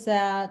found is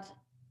that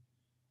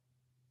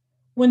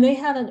when they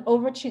had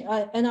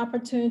an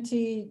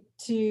opportunity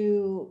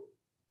to,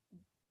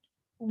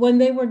 when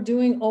they were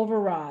doing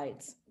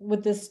overrides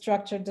with this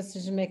structured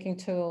decision-making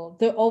tool,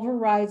 the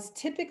overrides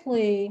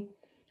typically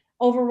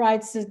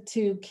overrides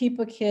to keep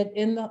a kid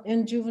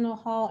in juvenile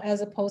hall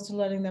as opposed to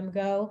letting them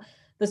go.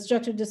 The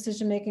structured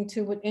decision-making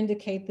tool would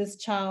indicate this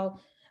child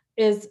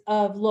is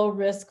of low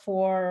risk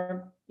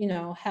for,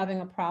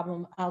 having a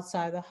problem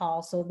outside the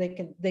hall, so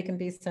they can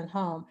be sent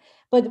home.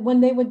 But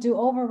when they would do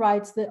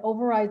overrides, the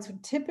overrides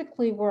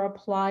typically were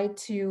applied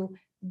to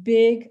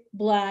big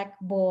Black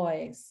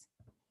boys.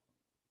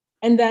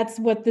 And that's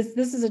what this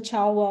is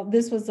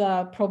this was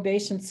a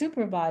probation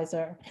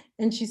supervisor,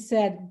 and she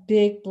said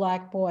big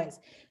Black boys.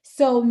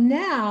 So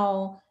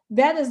now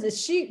that is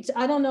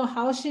I don't know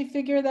how she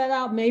figured that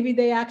out. Maybe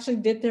they actually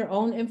did their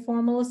own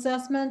informal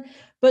assessment,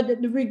 but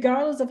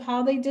regardless of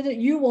how they did it,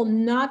 you will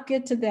not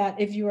get to that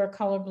if you are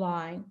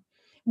colorblind.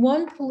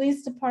 One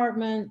police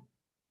department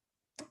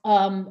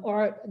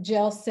or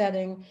jail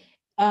setting,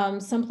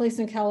 someplace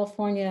in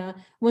California,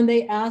 when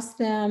they asked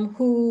them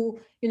who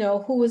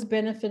was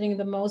benefiting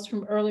the most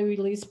from early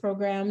release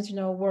programs,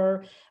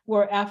 were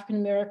African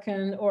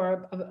American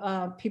or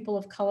people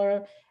of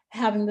color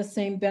having the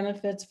same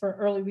benefits for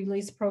early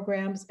release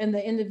programs, and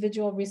the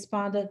individual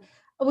responded,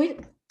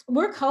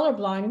 we're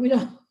colorblind.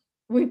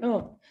 We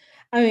don't.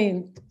 I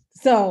mean,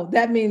 so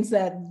that means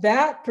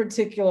that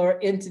particular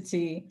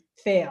entity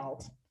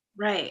failed.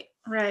 Right.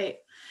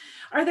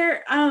 Are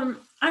there, I'm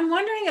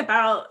wondering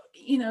about,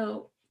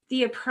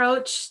 the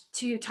approach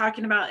to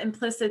talking about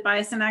implicit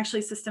bias and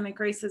actually systemic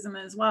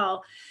racism as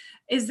well.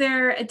 Is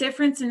there a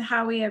difference in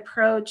how we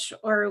approach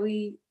or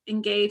we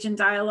engage in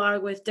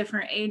dialogue with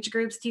different age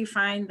groups? Do you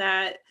find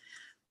that,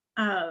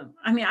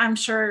 I'm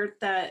sure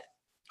that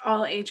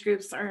all age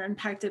groups are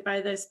impacted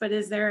by this, but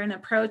is there an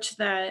approach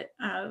that,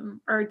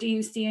 or do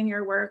you see in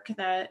your work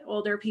that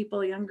older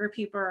people, younger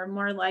people are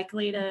more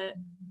likely to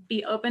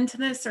be open to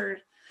this? Or?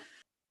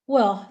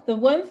 Well, the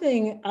one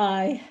thing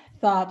I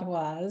thought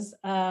was,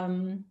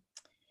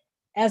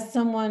 as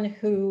someone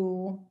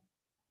who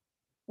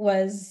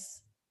was,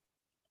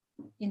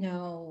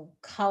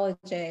 college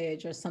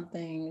age or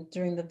something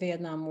during the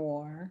Vietnam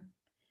War,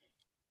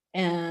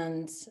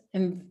 and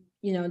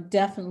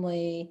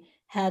definitely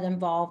had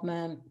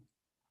involvement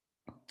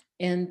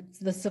in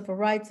the civil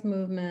rights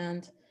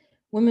movement,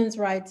 women's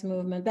rights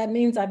movement. That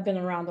means I've been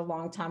around a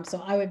long time,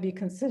 so I would be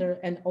considered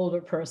an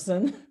older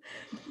person.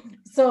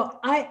 So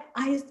I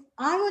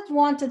would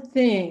want to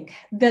think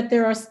that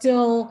there are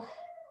still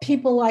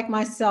people like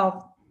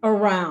myself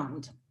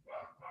around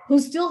who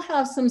still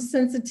have some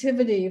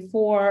sensitivity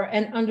for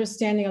an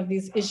understanding of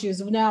these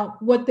issues. Now,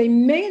 what they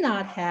may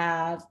not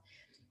have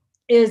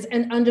is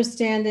an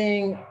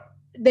understanding.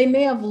 They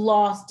may have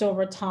lost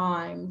over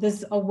time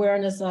this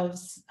awareness of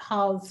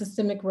how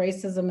systemic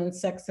racism and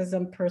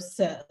sexism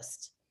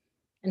persist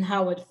and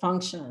how it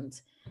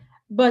functions.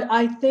 But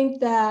I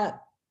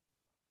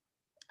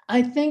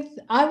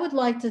would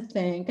like to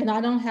think, and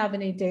I don't have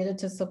any data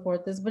to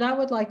support this, but I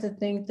would like to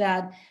think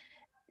that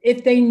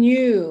if they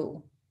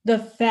knew the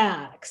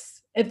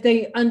facts, if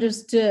they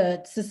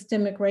understood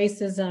systemic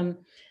racism,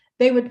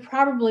 they would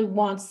probably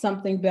want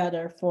something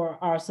better for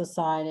our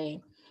society.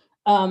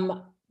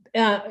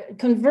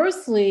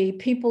 Conversely,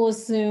 people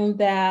assume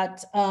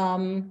that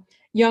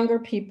younger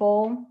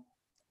people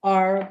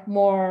are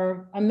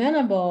more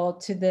amenable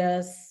to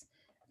this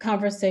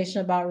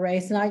conversation about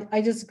race. And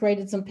I just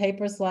graded some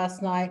papers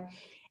last night.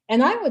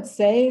 And I would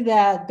say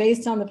that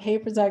based on the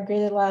papers I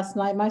graded last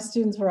night, my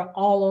students were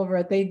all over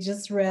it. They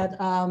just read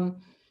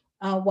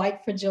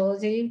White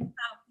Fragility.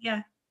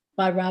 Yeah.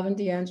 By Robin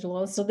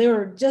DiAngelo. So they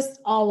were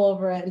just all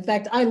over it. In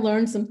fact, I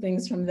learned some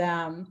things from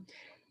them.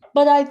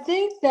 But I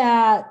think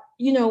that,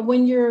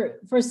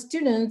 for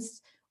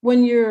students,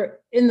 when you're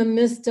in the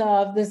midst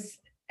of this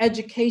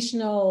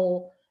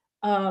educational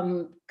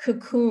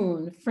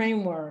cocoon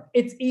framework,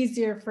 it's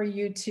easier for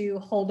you to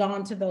hold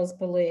on to those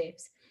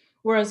beliefs.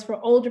 Whereas for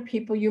older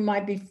people, you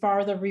might be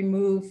farther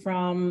removed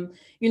from,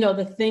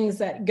 the things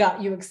that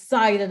got you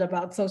excited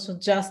about social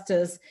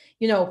justice,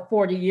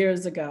 40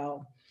 years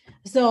ago.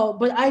 So,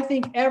 but I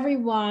think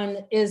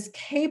everyone is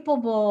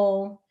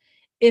capable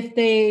if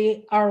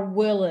they are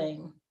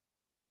willing.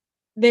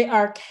 They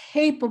are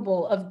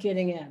capable of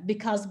getting it,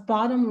 because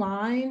bottom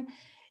line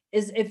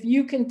is, if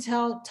you can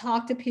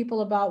talk to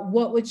people about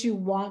what would you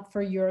want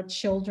for your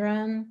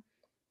children,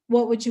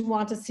 what would you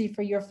want to see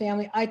for your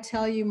family? I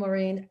tell you,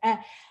 Maureen,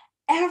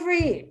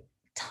 every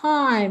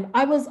time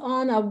I was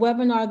on a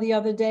webinar the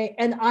other day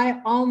and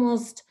I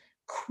almost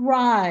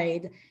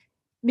cried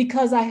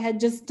because I had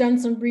just done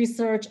some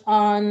research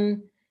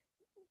on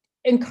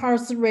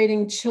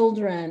incarcerating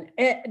children.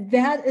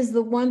 That is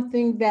the one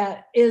thing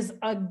that is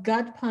a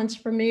gut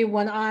punch for me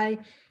when I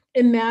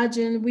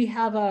imagine we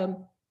have a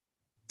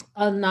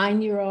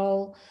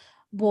 9-year-old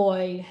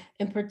boy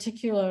in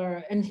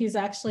particular, and he's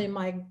actually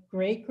my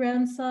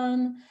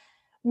great-grandson.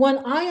 When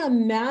I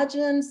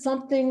imagine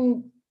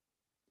something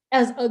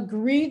as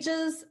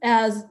egregious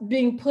as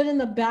being put in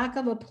the back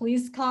of a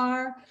police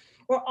car,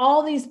 or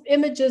all these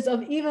images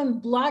of even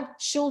Black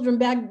children,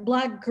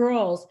 Black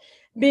girls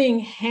being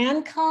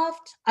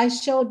handcuffed. I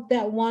showed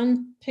that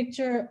one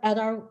picture at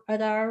our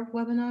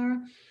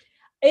webinar.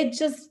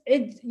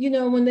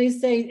 When they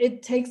say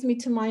it takes me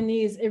to my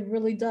knees, it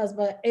really does,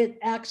 but it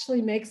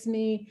actually makes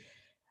me,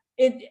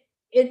 it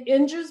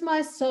injures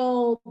my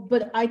soul.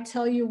 But I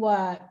tell you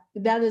what,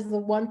 that is the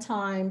one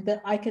time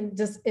that I can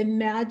just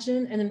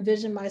imagine and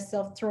envision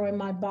myself throwing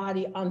my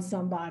body on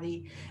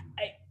somebody.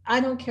 I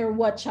don't care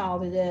what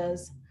child it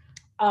is,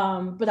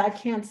 but I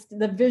can't,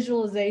 the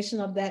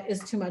visualization of that is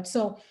too much.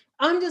 So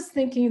I'm just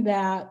thinking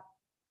that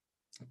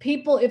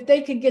people, if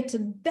they could get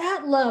to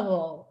that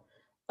level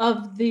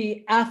of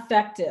the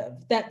affective,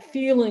 that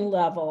feeling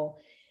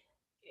level,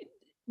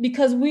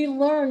 because we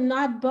learn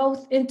not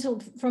both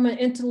from an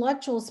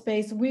intellectual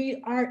space,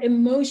 our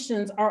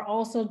emotions are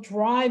also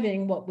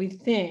driving what we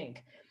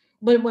think.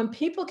 But when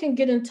people can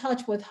get in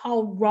touch with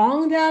how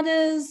wrong that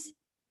is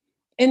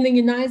in the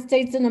United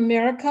States and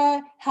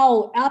America,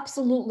 how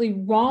absolutely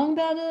wrong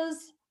that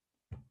is,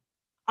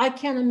 I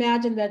can't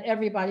imagine that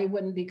everybody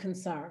wouldn't be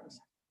concerned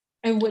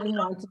and wouldn't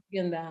want to be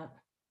in that.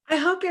 I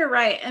hope you're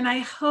right. And I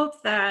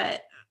hope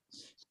that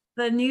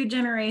the new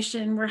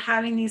generation, we're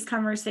having these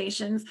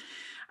conversations.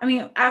 I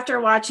mean, after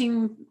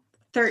watching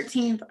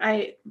 13th,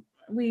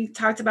 we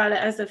talked about it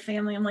as a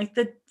family. I'm like,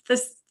 the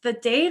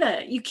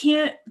data, you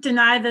can't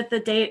deny that the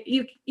data,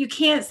 you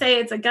can't say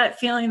it's a gut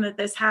feeling that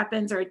this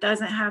happens or it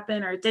doesn't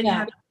happen or it didn't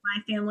happen in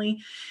my family.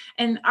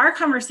 And our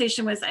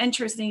conversation was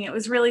interesting. It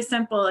was really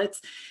simple.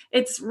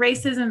 It's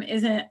racism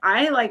isn't,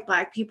 I like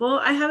Black people,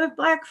 I have a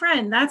Black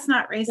friend. That's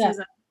not racism.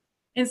 Yeah.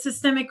 And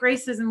systemic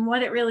racism,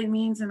 what it really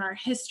means in our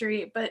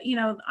history. But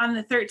on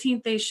the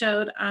 13th, they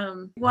showed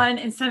 1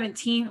 and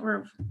 17,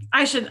 or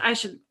I should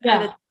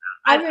edit.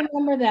 I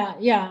remember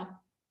that. Yeah,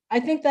 I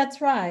think that's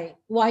right.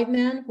 White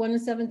men, 1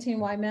 and 17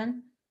 white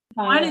men.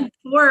 1 and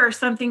 4 or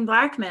something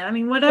Black men. I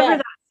mean, whatever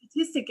that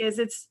statistic is,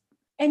 it's.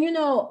 And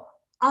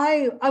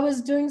I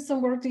was doing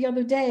some work the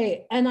other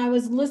day, and I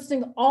was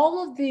listing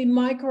all of the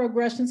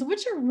microaggressions,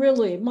 which are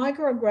really,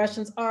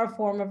 microaggressions are a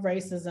form of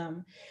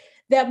racism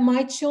that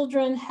my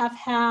children have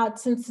had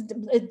since,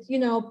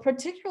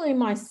 particularly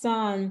my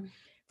son,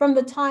 from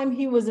the time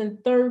he was in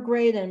 3rd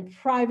grade in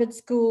private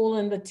school,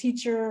 and the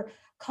teacher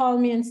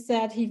called me and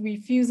said he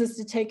refuses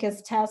to take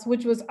his test,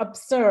 which was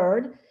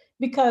absurd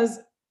because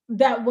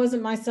that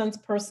wasn't my son's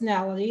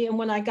personality. And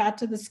when I got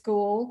to the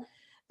school,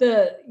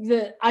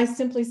 I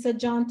simply said,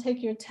 John,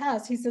 take your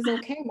test. He says,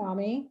 okay,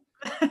 mommy.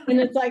 And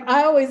it's like,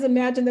 I always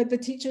imagine that the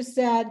teacher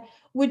said,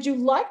 would you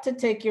like to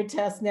take your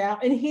test now?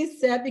 And he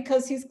said,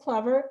 because he's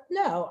clever,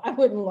 no, I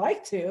wouldn't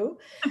like to.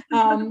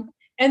 And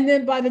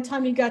then by the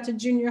time he got to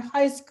junior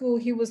high school,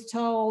 he was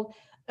told,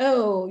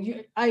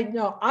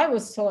 I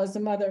was told as a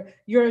mother,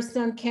 your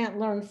son can't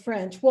learn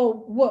French.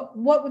 Well,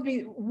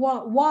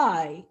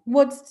 why?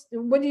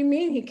 What do you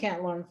mean he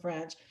can't learn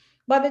French?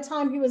 By the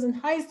time he was in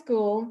high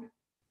school,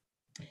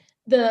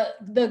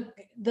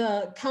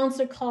 the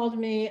counselor called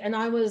me, and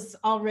I was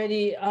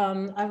already,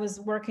 I was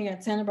working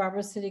at Santa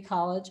Barbara City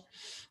College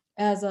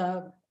as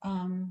a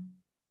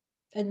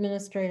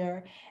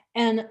administrator,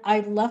 and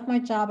I left my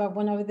job. I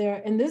went over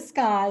there, and this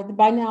guy,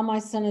 by now my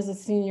son is a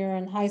senior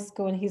in high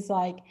school, and he's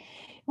like,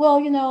 well,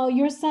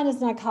 your son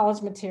is not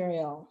college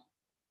material.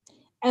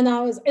 And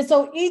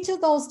so each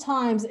of those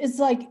times, it's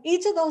like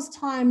each of those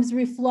times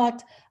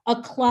reflect a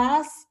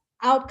class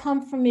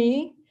outcome for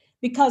me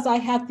because I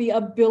had the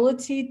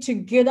ability to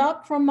get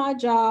up from my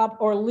job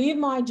or leave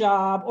my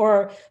job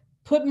or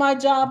put my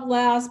job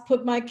last,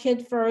 put my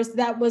kid first.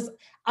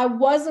 I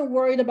wasn't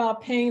worried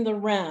about paying the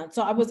rent.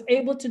 So I was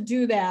able to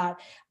do that,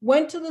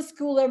 went to the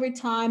school every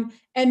time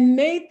and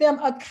made them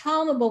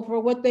accountable for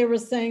what they were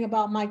saying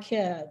about my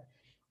kid.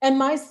 And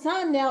my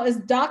son now is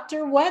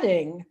Dr.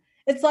 Wedding.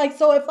 It's like,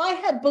 so if I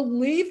had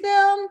believed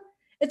them,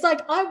 it's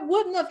like I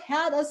wouldn't have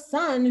had a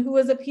son who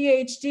is a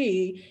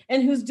PhD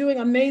and who's doing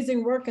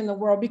amazing work in the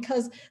world,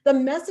 because the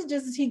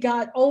messages he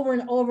got over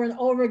and over and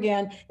over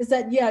again is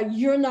that, yeah,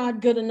 you're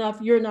not good enough,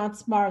 you're not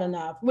smart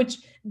enough, which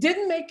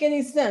didn't make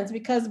any sense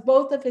because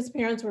both of his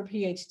parents were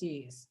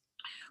PhDs.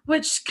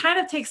 Which kind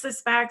of takes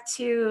us back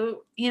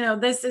to,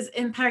 this is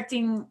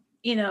impacting,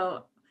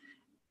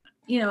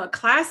 a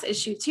class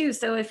issue too.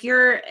 So if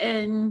you're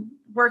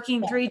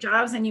working 3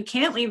 jobs and you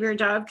can't leave your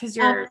job because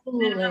you're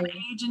minimum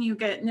age and you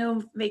get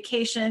no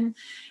vacation,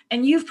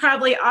 and you've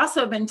probably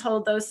also been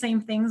told those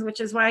same things, which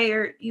is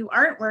why you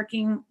aren't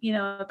working,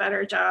 a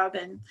better job.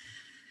 And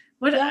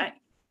what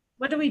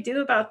do we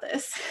do about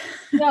this?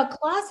 Yeah,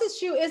 class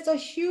issue is a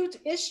huge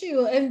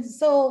issue. And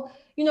so,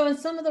 in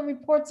some of the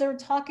reports they were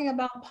talking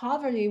about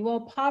poverty.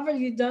 Well,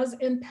 poverty does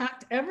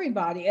impact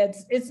everybody.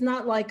 It's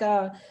not like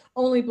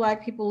only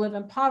Black people live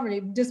in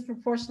poverty,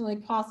 disproportionately,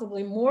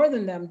 possibly more of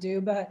them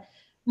do. But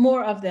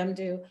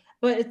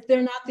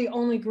they're not the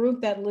only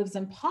group that lives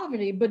in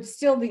poverty, but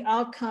still the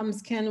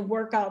outcomes can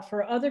work out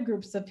for other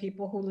groups of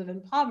people who live in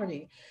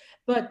poverty.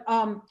 But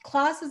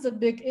class is a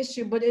big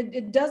issue, but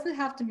it doesn't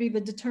have to be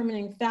the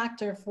determining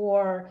factor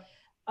for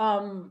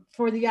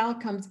the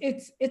outcomes.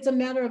 It's a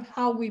matter of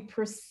how we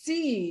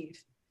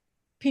perceive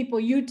people.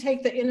 You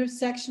take the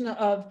intersection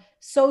of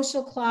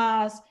social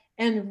class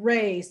and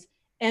race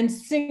and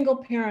single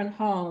parent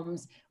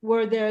homes,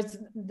 where there's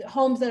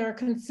homes that are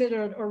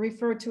considered or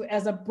referred to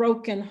as a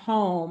broken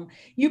home.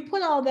 You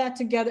put all that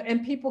together,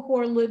 and people who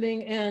are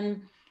living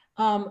in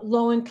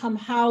low-income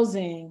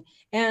housing,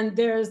 and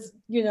there's,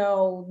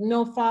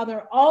 no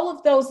father, all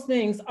of those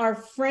things are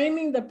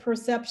framing the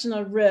perception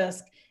of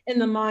risk in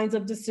the minds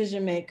of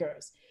decision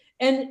makers.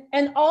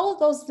 And all of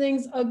those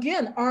things,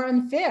 again, are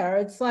unfair.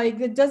 It's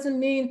like, it doesn't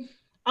mean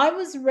I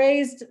was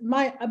raised,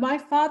 my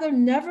father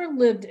never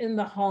lived in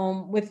the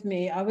home with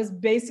me. I was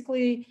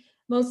basically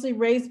mostly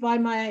raised by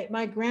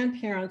my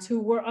grandparents,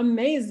 who were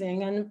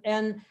amazing.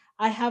 And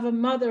I have a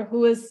mother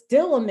who is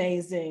still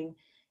amazing.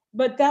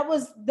 But that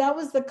was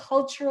the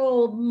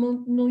cultural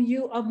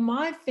milieu of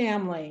my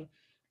family.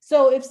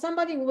 So if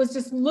somebody was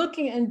just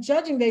looking and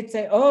judging, they'd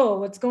say, oh,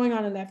 what's going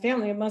on in that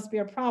family? It must be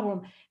a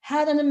problem.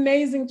 Had an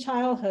amazing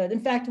childhood. In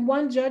fact,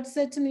 one judge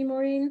said to me,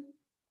 Maureen,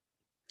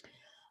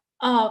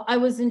 I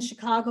was in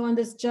Chicago, and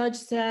this judge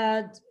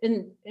said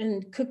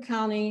in Cook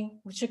County,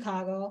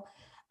 Chicago,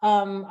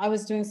 I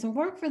was doing some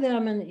work for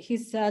them, and he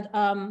said,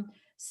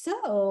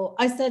 so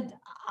I said,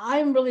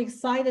 I'm really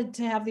excited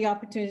to have the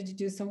opportunity to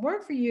do some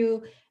work for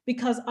you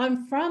because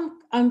I'm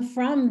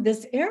from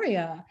this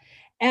area.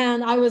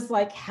 And I was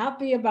like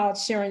happy about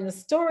sharing the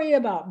story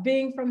about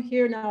being from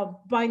here.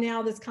 Now, by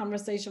now, this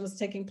conversation was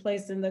taking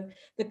place in the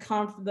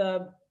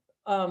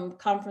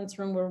conference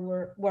room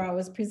where I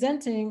was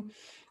presenting,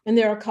 and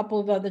there are a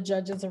couple of other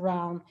judges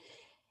around.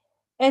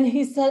 And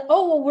he said,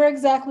 oh, well, where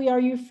exactly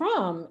are you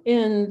from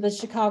in the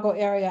Chicago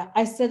area?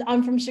 I said,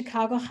 I'm from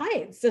Chicago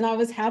Heights. And I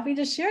was happy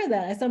to share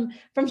that. I said, I'm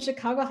from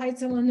Chicago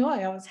Heights,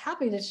 Illinois. I was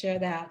happy to share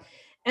that.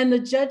 And the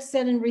judge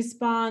said in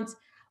response,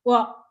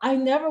 well, I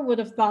never would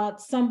have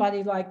thought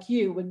somebody like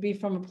you would be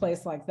from a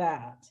place like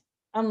that.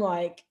 I'm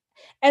like,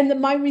 and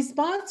my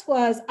response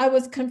was, I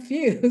was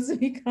confused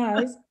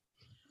because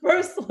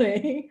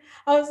firstly,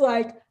 I was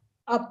like,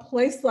 a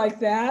place like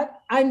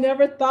that? I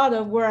never thought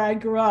of where I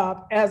grew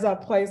up as a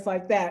place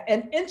like that.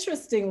 And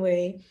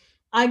interestingly,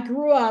 I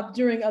grew up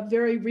during a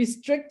very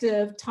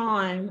restrictive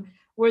time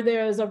where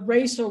there's a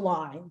racial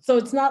line. So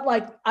it's not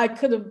like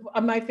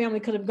my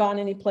family could have gone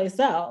anyplace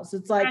else.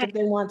 It's like, right, if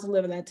they want to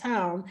live in that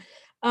town.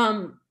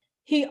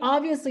 He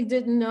obviously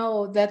didn't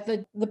know that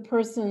the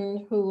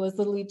person who was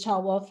the lead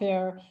child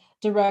welfare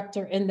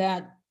director in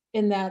that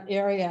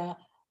area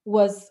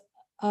was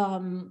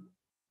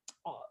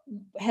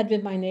had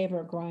been my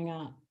neighbor growing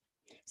up.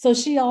 So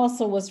she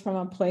also was from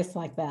a place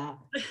like that.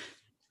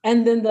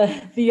 And then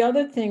the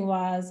other thing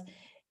was,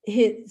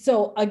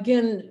 so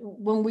again,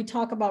 when we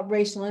talk about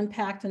racial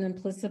impact and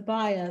implicit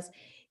bias,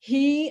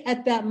 he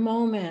at that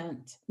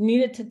moment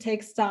needed to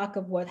take stock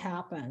of what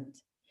happened.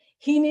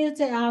 He needed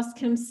to ask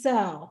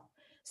himself,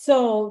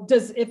 so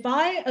if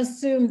I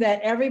assume that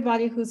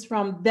everybody who's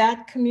from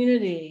that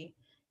community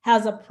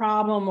has a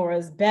problem or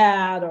is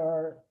bad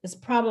or is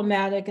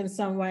problematic in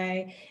some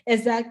way,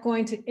 is that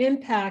going to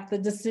impact the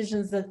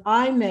decisions that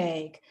I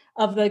make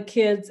of the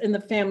kids and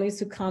the families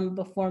who come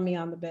before me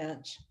on the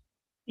bench?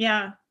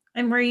 Yeah.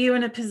 And were you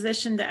in a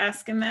position to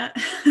ask him that?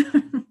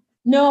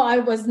 No, I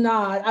was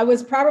not. I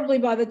was probably,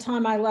 by the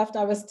time I left,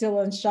 I was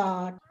still in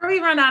shock. Before we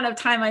run out of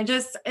time, I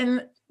did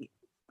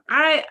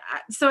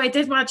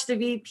watch the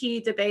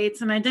VP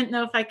debates, and I didn't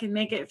know if I could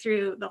make it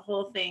through the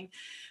whole thing.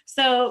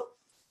 So,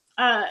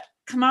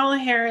 Kamala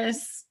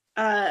Harris,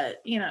 I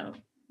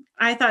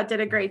thought did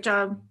a great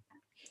job.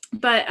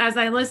 But as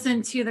I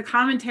listened to the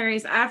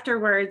commentaries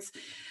afterwards,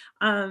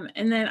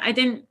 and then I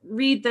didn't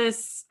read the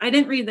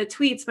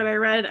tweets, but I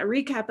read a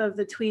recap of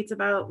the tweets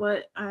about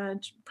what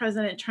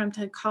President Trump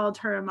had called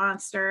her a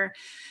monster.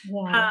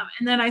 Yeah.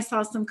 And then I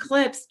saw some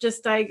clips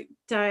just going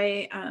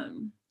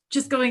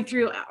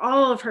through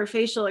all of her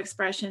facial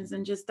expressions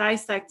and just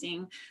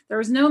dissecting. There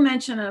was no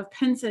mention of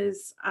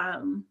Pence's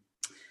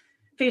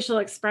facial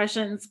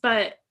expressions,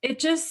 but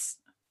it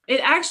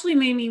actually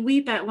made me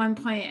weep at one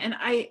point. And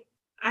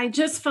I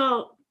just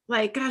felt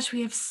like, gosh,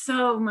 we have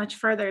so much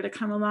further to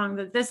come along,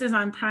 that this is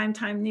on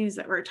primetime news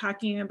that we're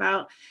talking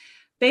about.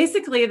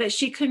 Basically, that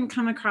she couldn't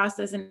come across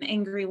as an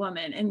angry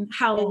woman, and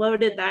how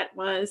loaded that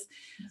was.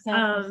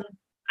 Exactly.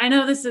 I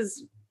know this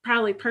is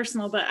probably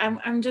personal, but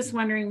I'm just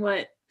wondering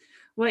what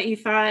you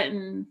thought.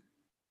 And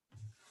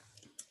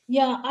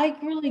yeah, I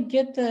really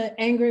get the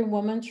angry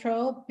woman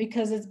trope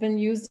because it's been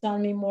used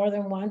on me more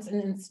than once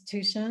in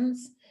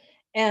institutions,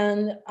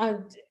 and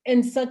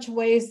in such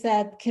ways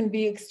that can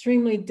be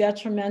extremely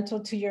detrimental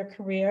to your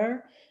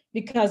career,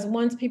 because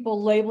once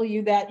people label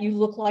you that, you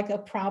look like a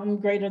problem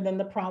greater than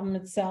the problem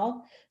itself.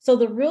 So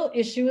the real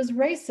issue is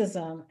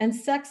racism and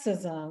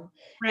sexism.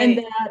 right. And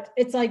that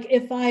it's like,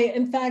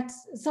 in fact,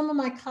 some of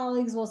my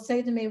colleagues will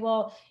say to me,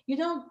 well, you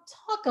don't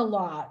talk a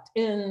lot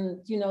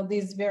in,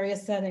 these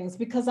various settings,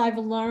 because I've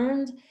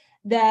learned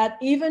that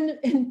even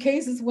in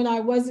cases when I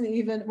was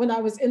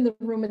in the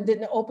room and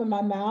didn't open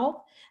my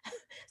mouth,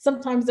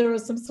 sometimes there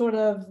was some sort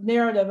of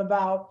narrative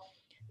about,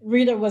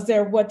 Rita was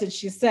there, what did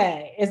she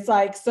say? It's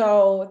like,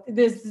 so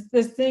this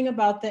thing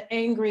about the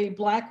angry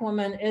Black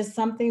woman is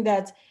something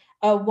that's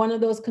one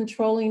of those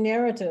controlling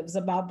narratives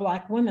about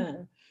Black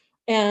women.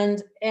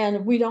 And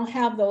we don't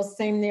have those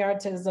same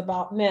narratives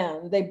about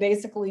men. They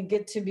basically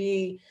get to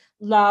be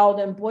loud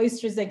and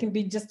boisterous. They can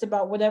be just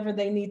about whatever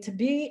they need to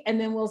be. And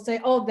then we'll say,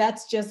 oh,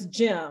 that's just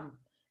Jim.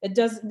 It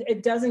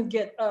doesn't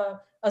get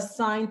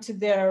assigned to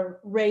their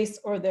race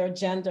or their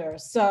gender.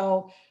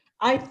 So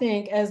I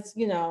think,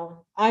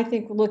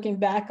 looking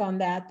back on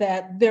that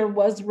there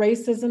was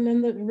racism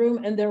in the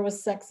room, and there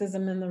was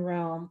sexism in the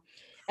room.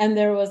 And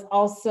there was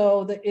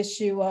also the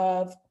issue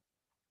of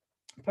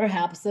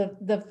perhaps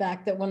the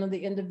fact that one of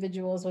the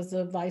individuals was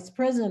the vice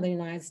president of the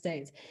United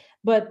States.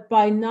 But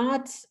by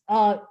not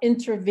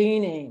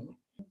intervening,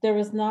 there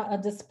was not a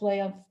display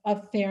of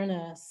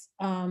fairness.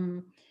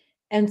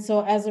 And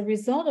so as a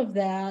result of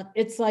that,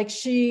 it's like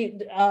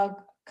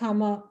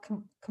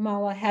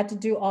Kamala had to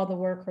do all the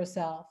work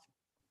herself.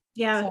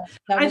 Yeah,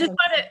 So I just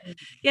wanted,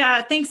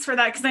 thanks for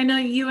that, because I know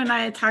you and I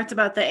had talked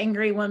about the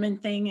angry woman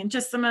thing, and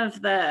just some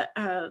of the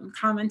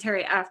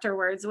commentary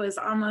afterwards was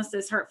almost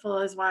as hurtful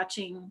as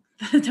watching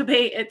the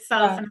debate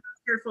itself, and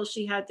how careful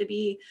she had to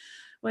be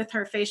with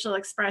her facial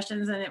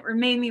expressions. And it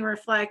made me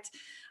reflect,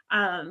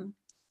 on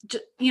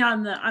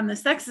the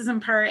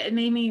sexism part. It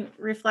made me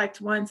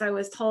reflect once I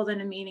was told in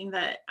a meeting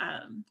that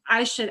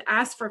I should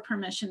ask for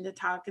permission to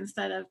talk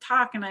instead of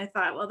talk, and I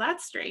thought, well,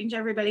 that's strange.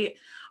 Everybody,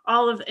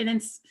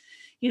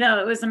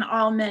 it was an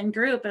all men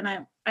group. And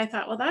I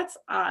thought, well, that's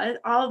odd.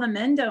 All the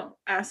men don't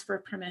ask for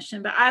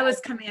permission, but I was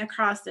coming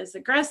across as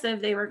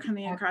aggressive. They were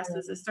coming across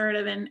as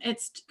assertive. And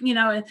it's,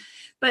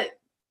 but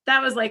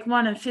that was like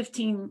one of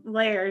 15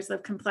 layers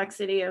of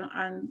complexity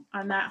on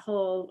that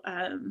whole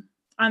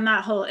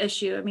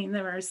issue. I mean,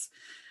 there was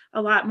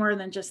a lot more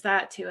than just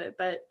that to it,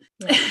 but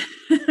I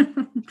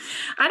don't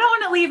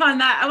want to leave on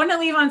that. I want to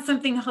leave on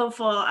something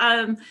hopeful.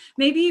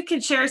 Maybe you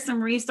could share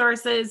some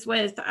resources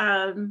with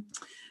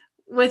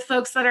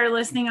folks that are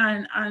listening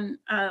on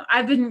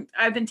I've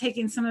been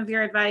taking some of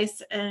your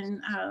advice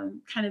and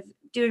kind of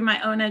doing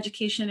my own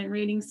education and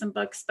reading some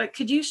books, but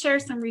could you share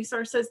some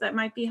resources that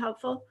might be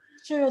helpful?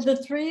 Sure. The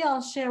three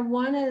I'll share.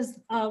 One is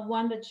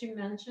one that you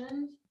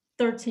mentioned,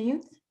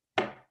 13th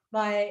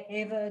by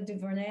Ava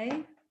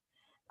DuVernay,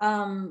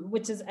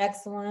 which is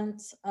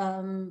excellent,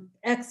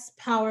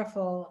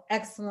 powerful,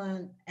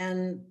 excellent,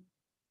 and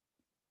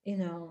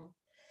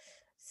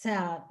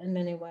sad in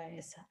many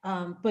ways,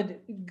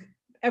 but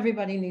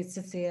everybody needs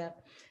to see it.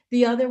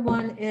 The other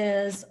one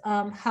is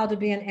How to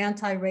Be an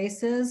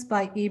Anti-Racist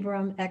by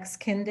Ibram X.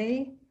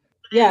 Kendi.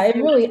 Yeah,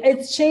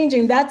 it's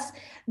changing.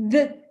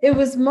 It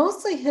was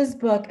mostly his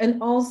book,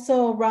 and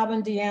also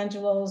Robin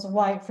DiAngelo's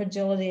White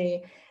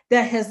Fragility,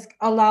 that has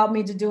allowed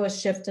me to do a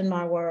shift in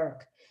my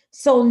work.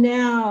 So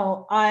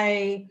now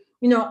I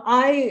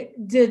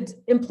did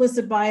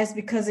Implicit Bias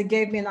because it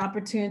gave me an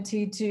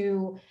opportunity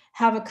to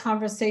have a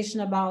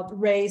conversation about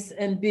race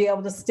and be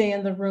able to stay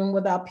in the room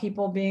without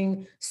people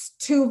being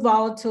too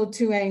volatile,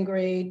 too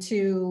angry,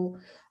 too,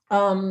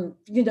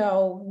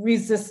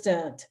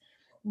 resistant.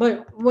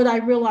 But what I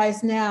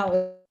realize now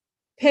is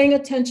paying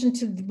attention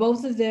to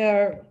both of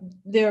their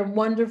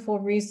wonderful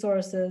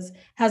resources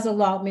has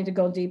allowed me to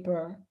go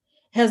deeper,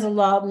 has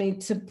allowed me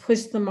to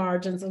push the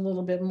margins a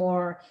little bit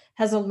more,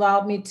 has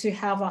allowed me to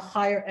have a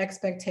higher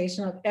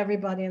expectation of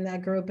everybody in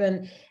that group.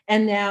 And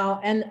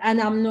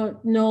I'm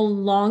no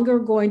longer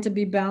going to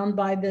be bound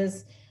by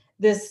this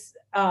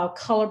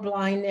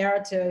colorblind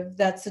narrative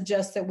that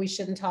suggests that we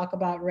shouldn't talk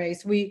about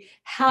race. We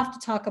have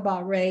to talk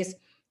about race.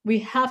 We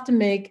have to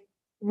make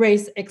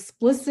race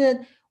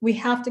explicit. We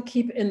have to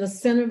keep it in the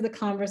center of the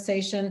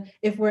conversation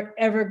if we're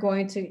ever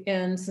going to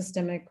end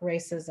systemic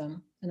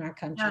racism in our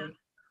country. Yeah.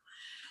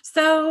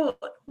 So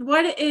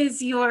what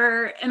is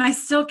your, and I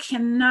still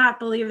cannot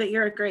believe that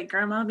you're a great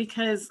grandma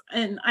because,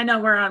 and I know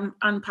we're on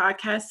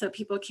podcast, so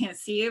people can't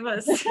see you,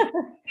 but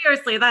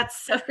seriously,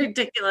 that's so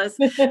ridiculous.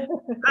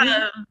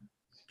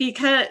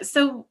 Because,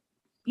 so,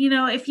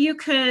 if you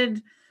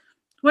could,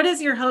 what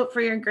is your hope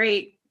for your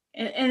great,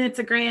 and it's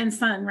a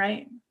grandson,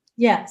 right?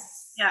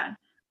 Yes. Yeah.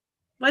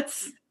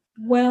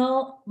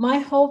 Well, my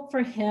hope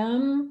for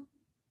him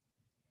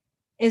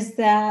is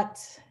that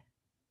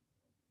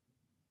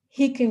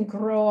he can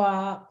grow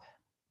up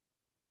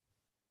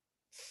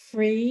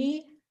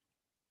free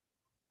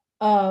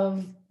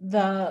of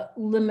the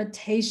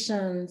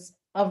limitations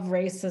of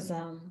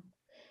racism,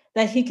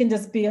 that he can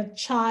just be a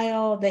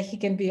child, that he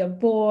can be a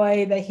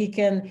boy, that he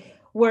can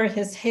wear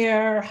his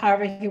hair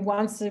however he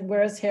wants to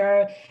wear his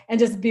hair and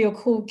just be a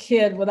cool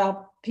kid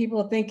without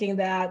people thinking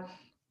that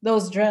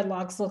those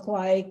dreadlocks look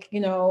like,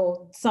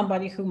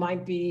 somebody who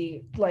might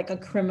be like a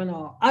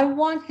criminal. I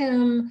want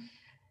him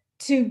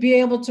to be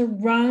able to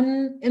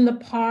run in the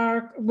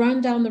park,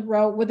 run down the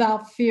road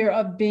without fear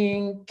of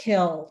being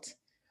killed.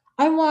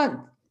 I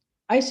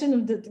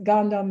shouldn't have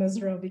gone down this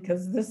road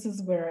because this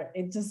is where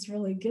it just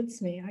really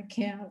gets me. I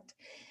can't.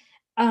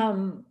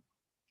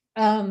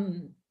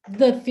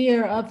 The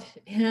fear of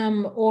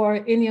him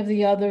or any of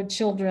the other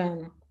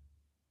children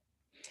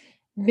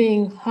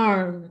being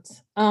harmed,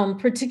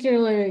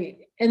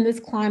 particularly in this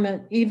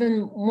climate,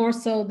 even more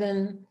so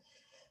than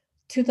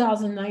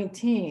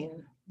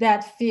 2019.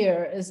 That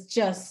fear is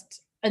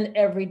just an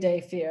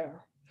everyday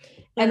fear.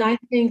 And I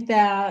think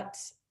that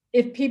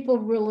if people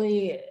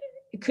really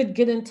could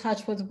get in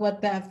touch with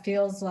what that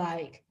feels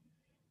like,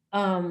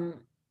 if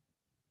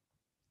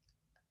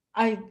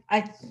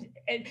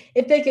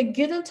they could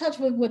get in touch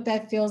with what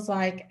that feels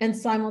like and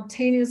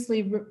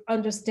simultaneously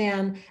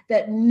understand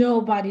that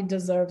nobody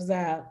deserves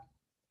that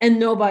and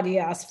nobody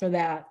asked for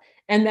that,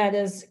 and that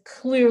is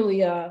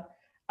clearly a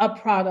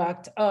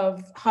product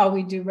of how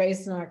we do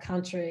race in our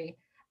country.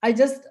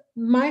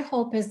 My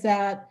hope is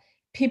that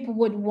people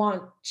would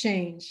want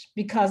change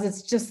because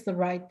it's just the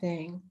right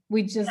thing.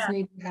 We just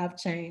need to have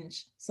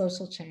change,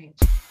 social change.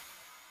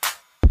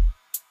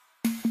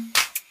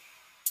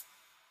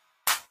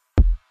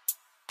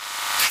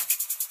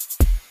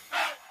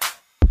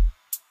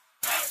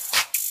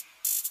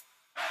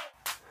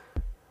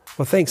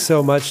 Well, thanks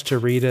so much to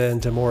Rita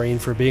and to Maureen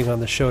for being on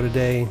the show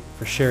today,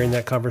 for sharing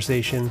that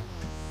conversation.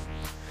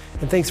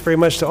 And thanks very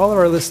much to all of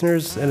our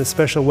listeners, and a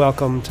special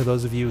welcome to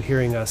those of you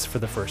hearing us for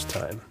the first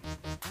time.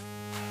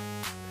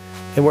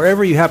 And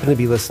wherever you happen to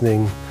be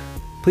listening,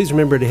 please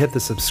remember to hit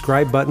the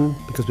subscribe button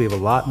because we have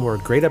a lot more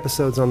great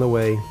episodes on the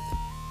way,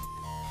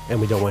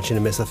 and we don't want you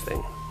to miss a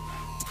thing.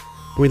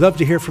 We'd love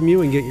to hear from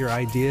you and get your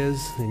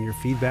ideas and your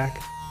feedback.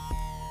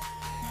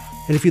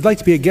 And if you'd like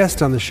to be a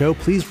guest on the show,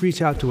 please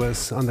reach out to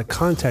us on the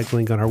contact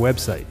link on our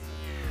website.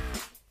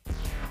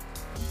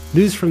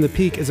 News from the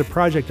Peak is a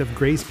project of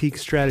Grace Peak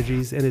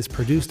Strategies and is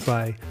produced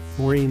by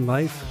Maureen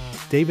Life,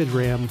 David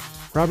Ram,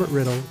 Robert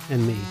Riddle,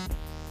 and me.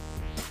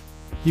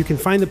 You can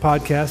find the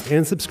podcast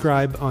and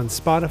subscribe on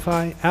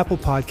Spotify, Apple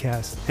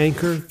Podcasts,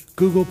 Anchor,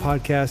 Google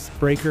Podcasts,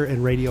 Breaker,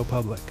 and Radio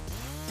Public.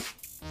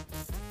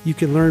 You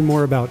can learn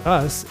more about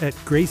us at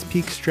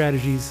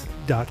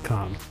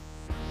gracepeakstrategies.com.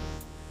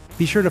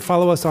 Be sure to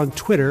follow us on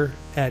Twitter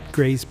at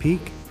Grace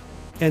Peak,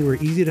 and we're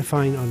easy to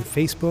find on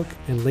Facebook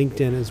and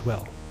LinkedIn as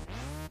well.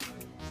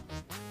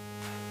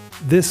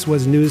 This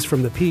was News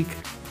from the Peak.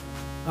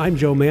 I'm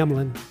Joe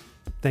Mamlin.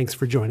 Thanks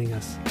for joining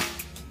us.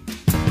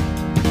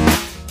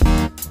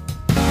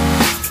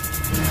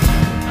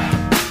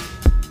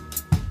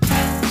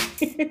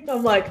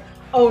 I'm like,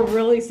 oh,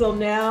 really? So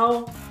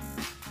now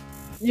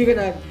you're going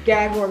to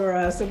gag order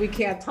us and we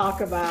can't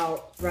talk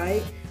about,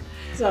 right?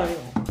 So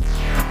anyway.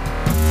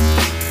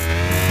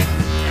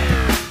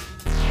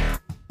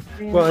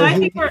 Well, I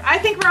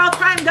think we're all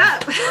primed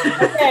up.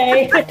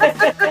 Okay.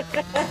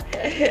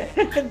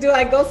 Do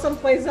I go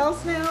someplace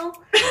else now?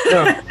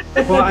 No.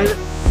 Well,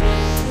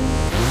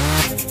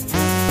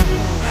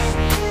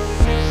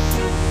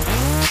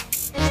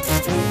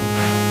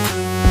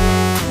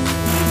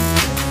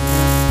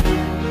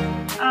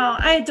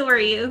 I adore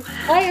you.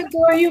 I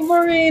adore you,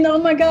 Maureen. Oh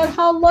my God,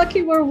 how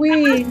lucky were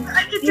we?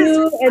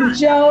 You and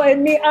Joe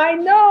and me. I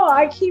know.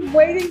 I keep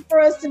waiting for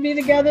us to be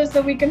together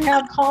so we can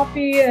have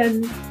coffee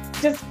and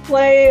just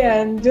play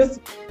and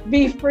just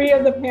be free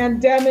of the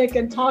pandemic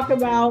and talk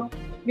about,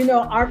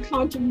 our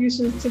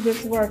contributions to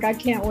this work. I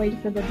can't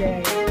wait for the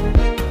day.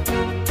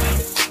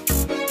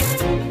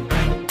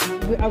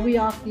 Are we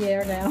off the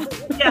air now?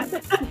 Yeah.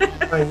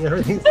 fine.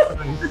 Everything's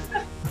fine.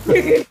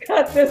 You can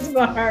cut this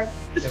part.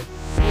 Okay.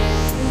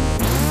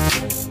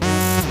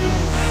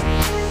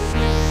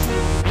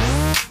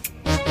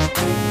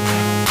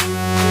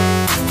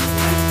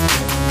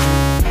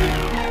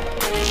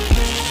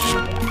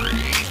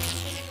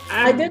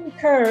 I didn't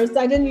curse.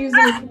 I didn't use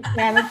any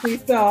profanity,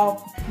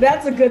 so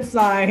that's a good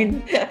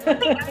sign.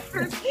 I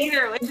cursed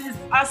either, which is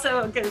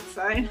also a good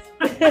sign.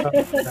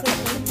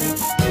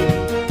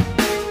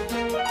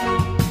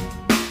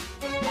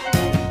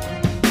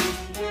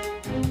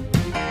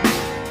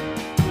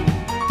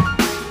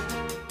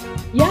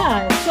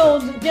 Yeah, so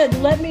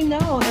let me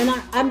know, and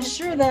I'm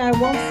sure that I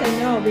won't say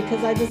no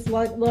because I just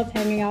love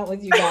hanging out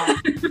with you guys.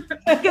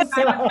 I don't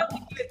know if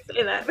you could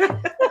say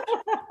that.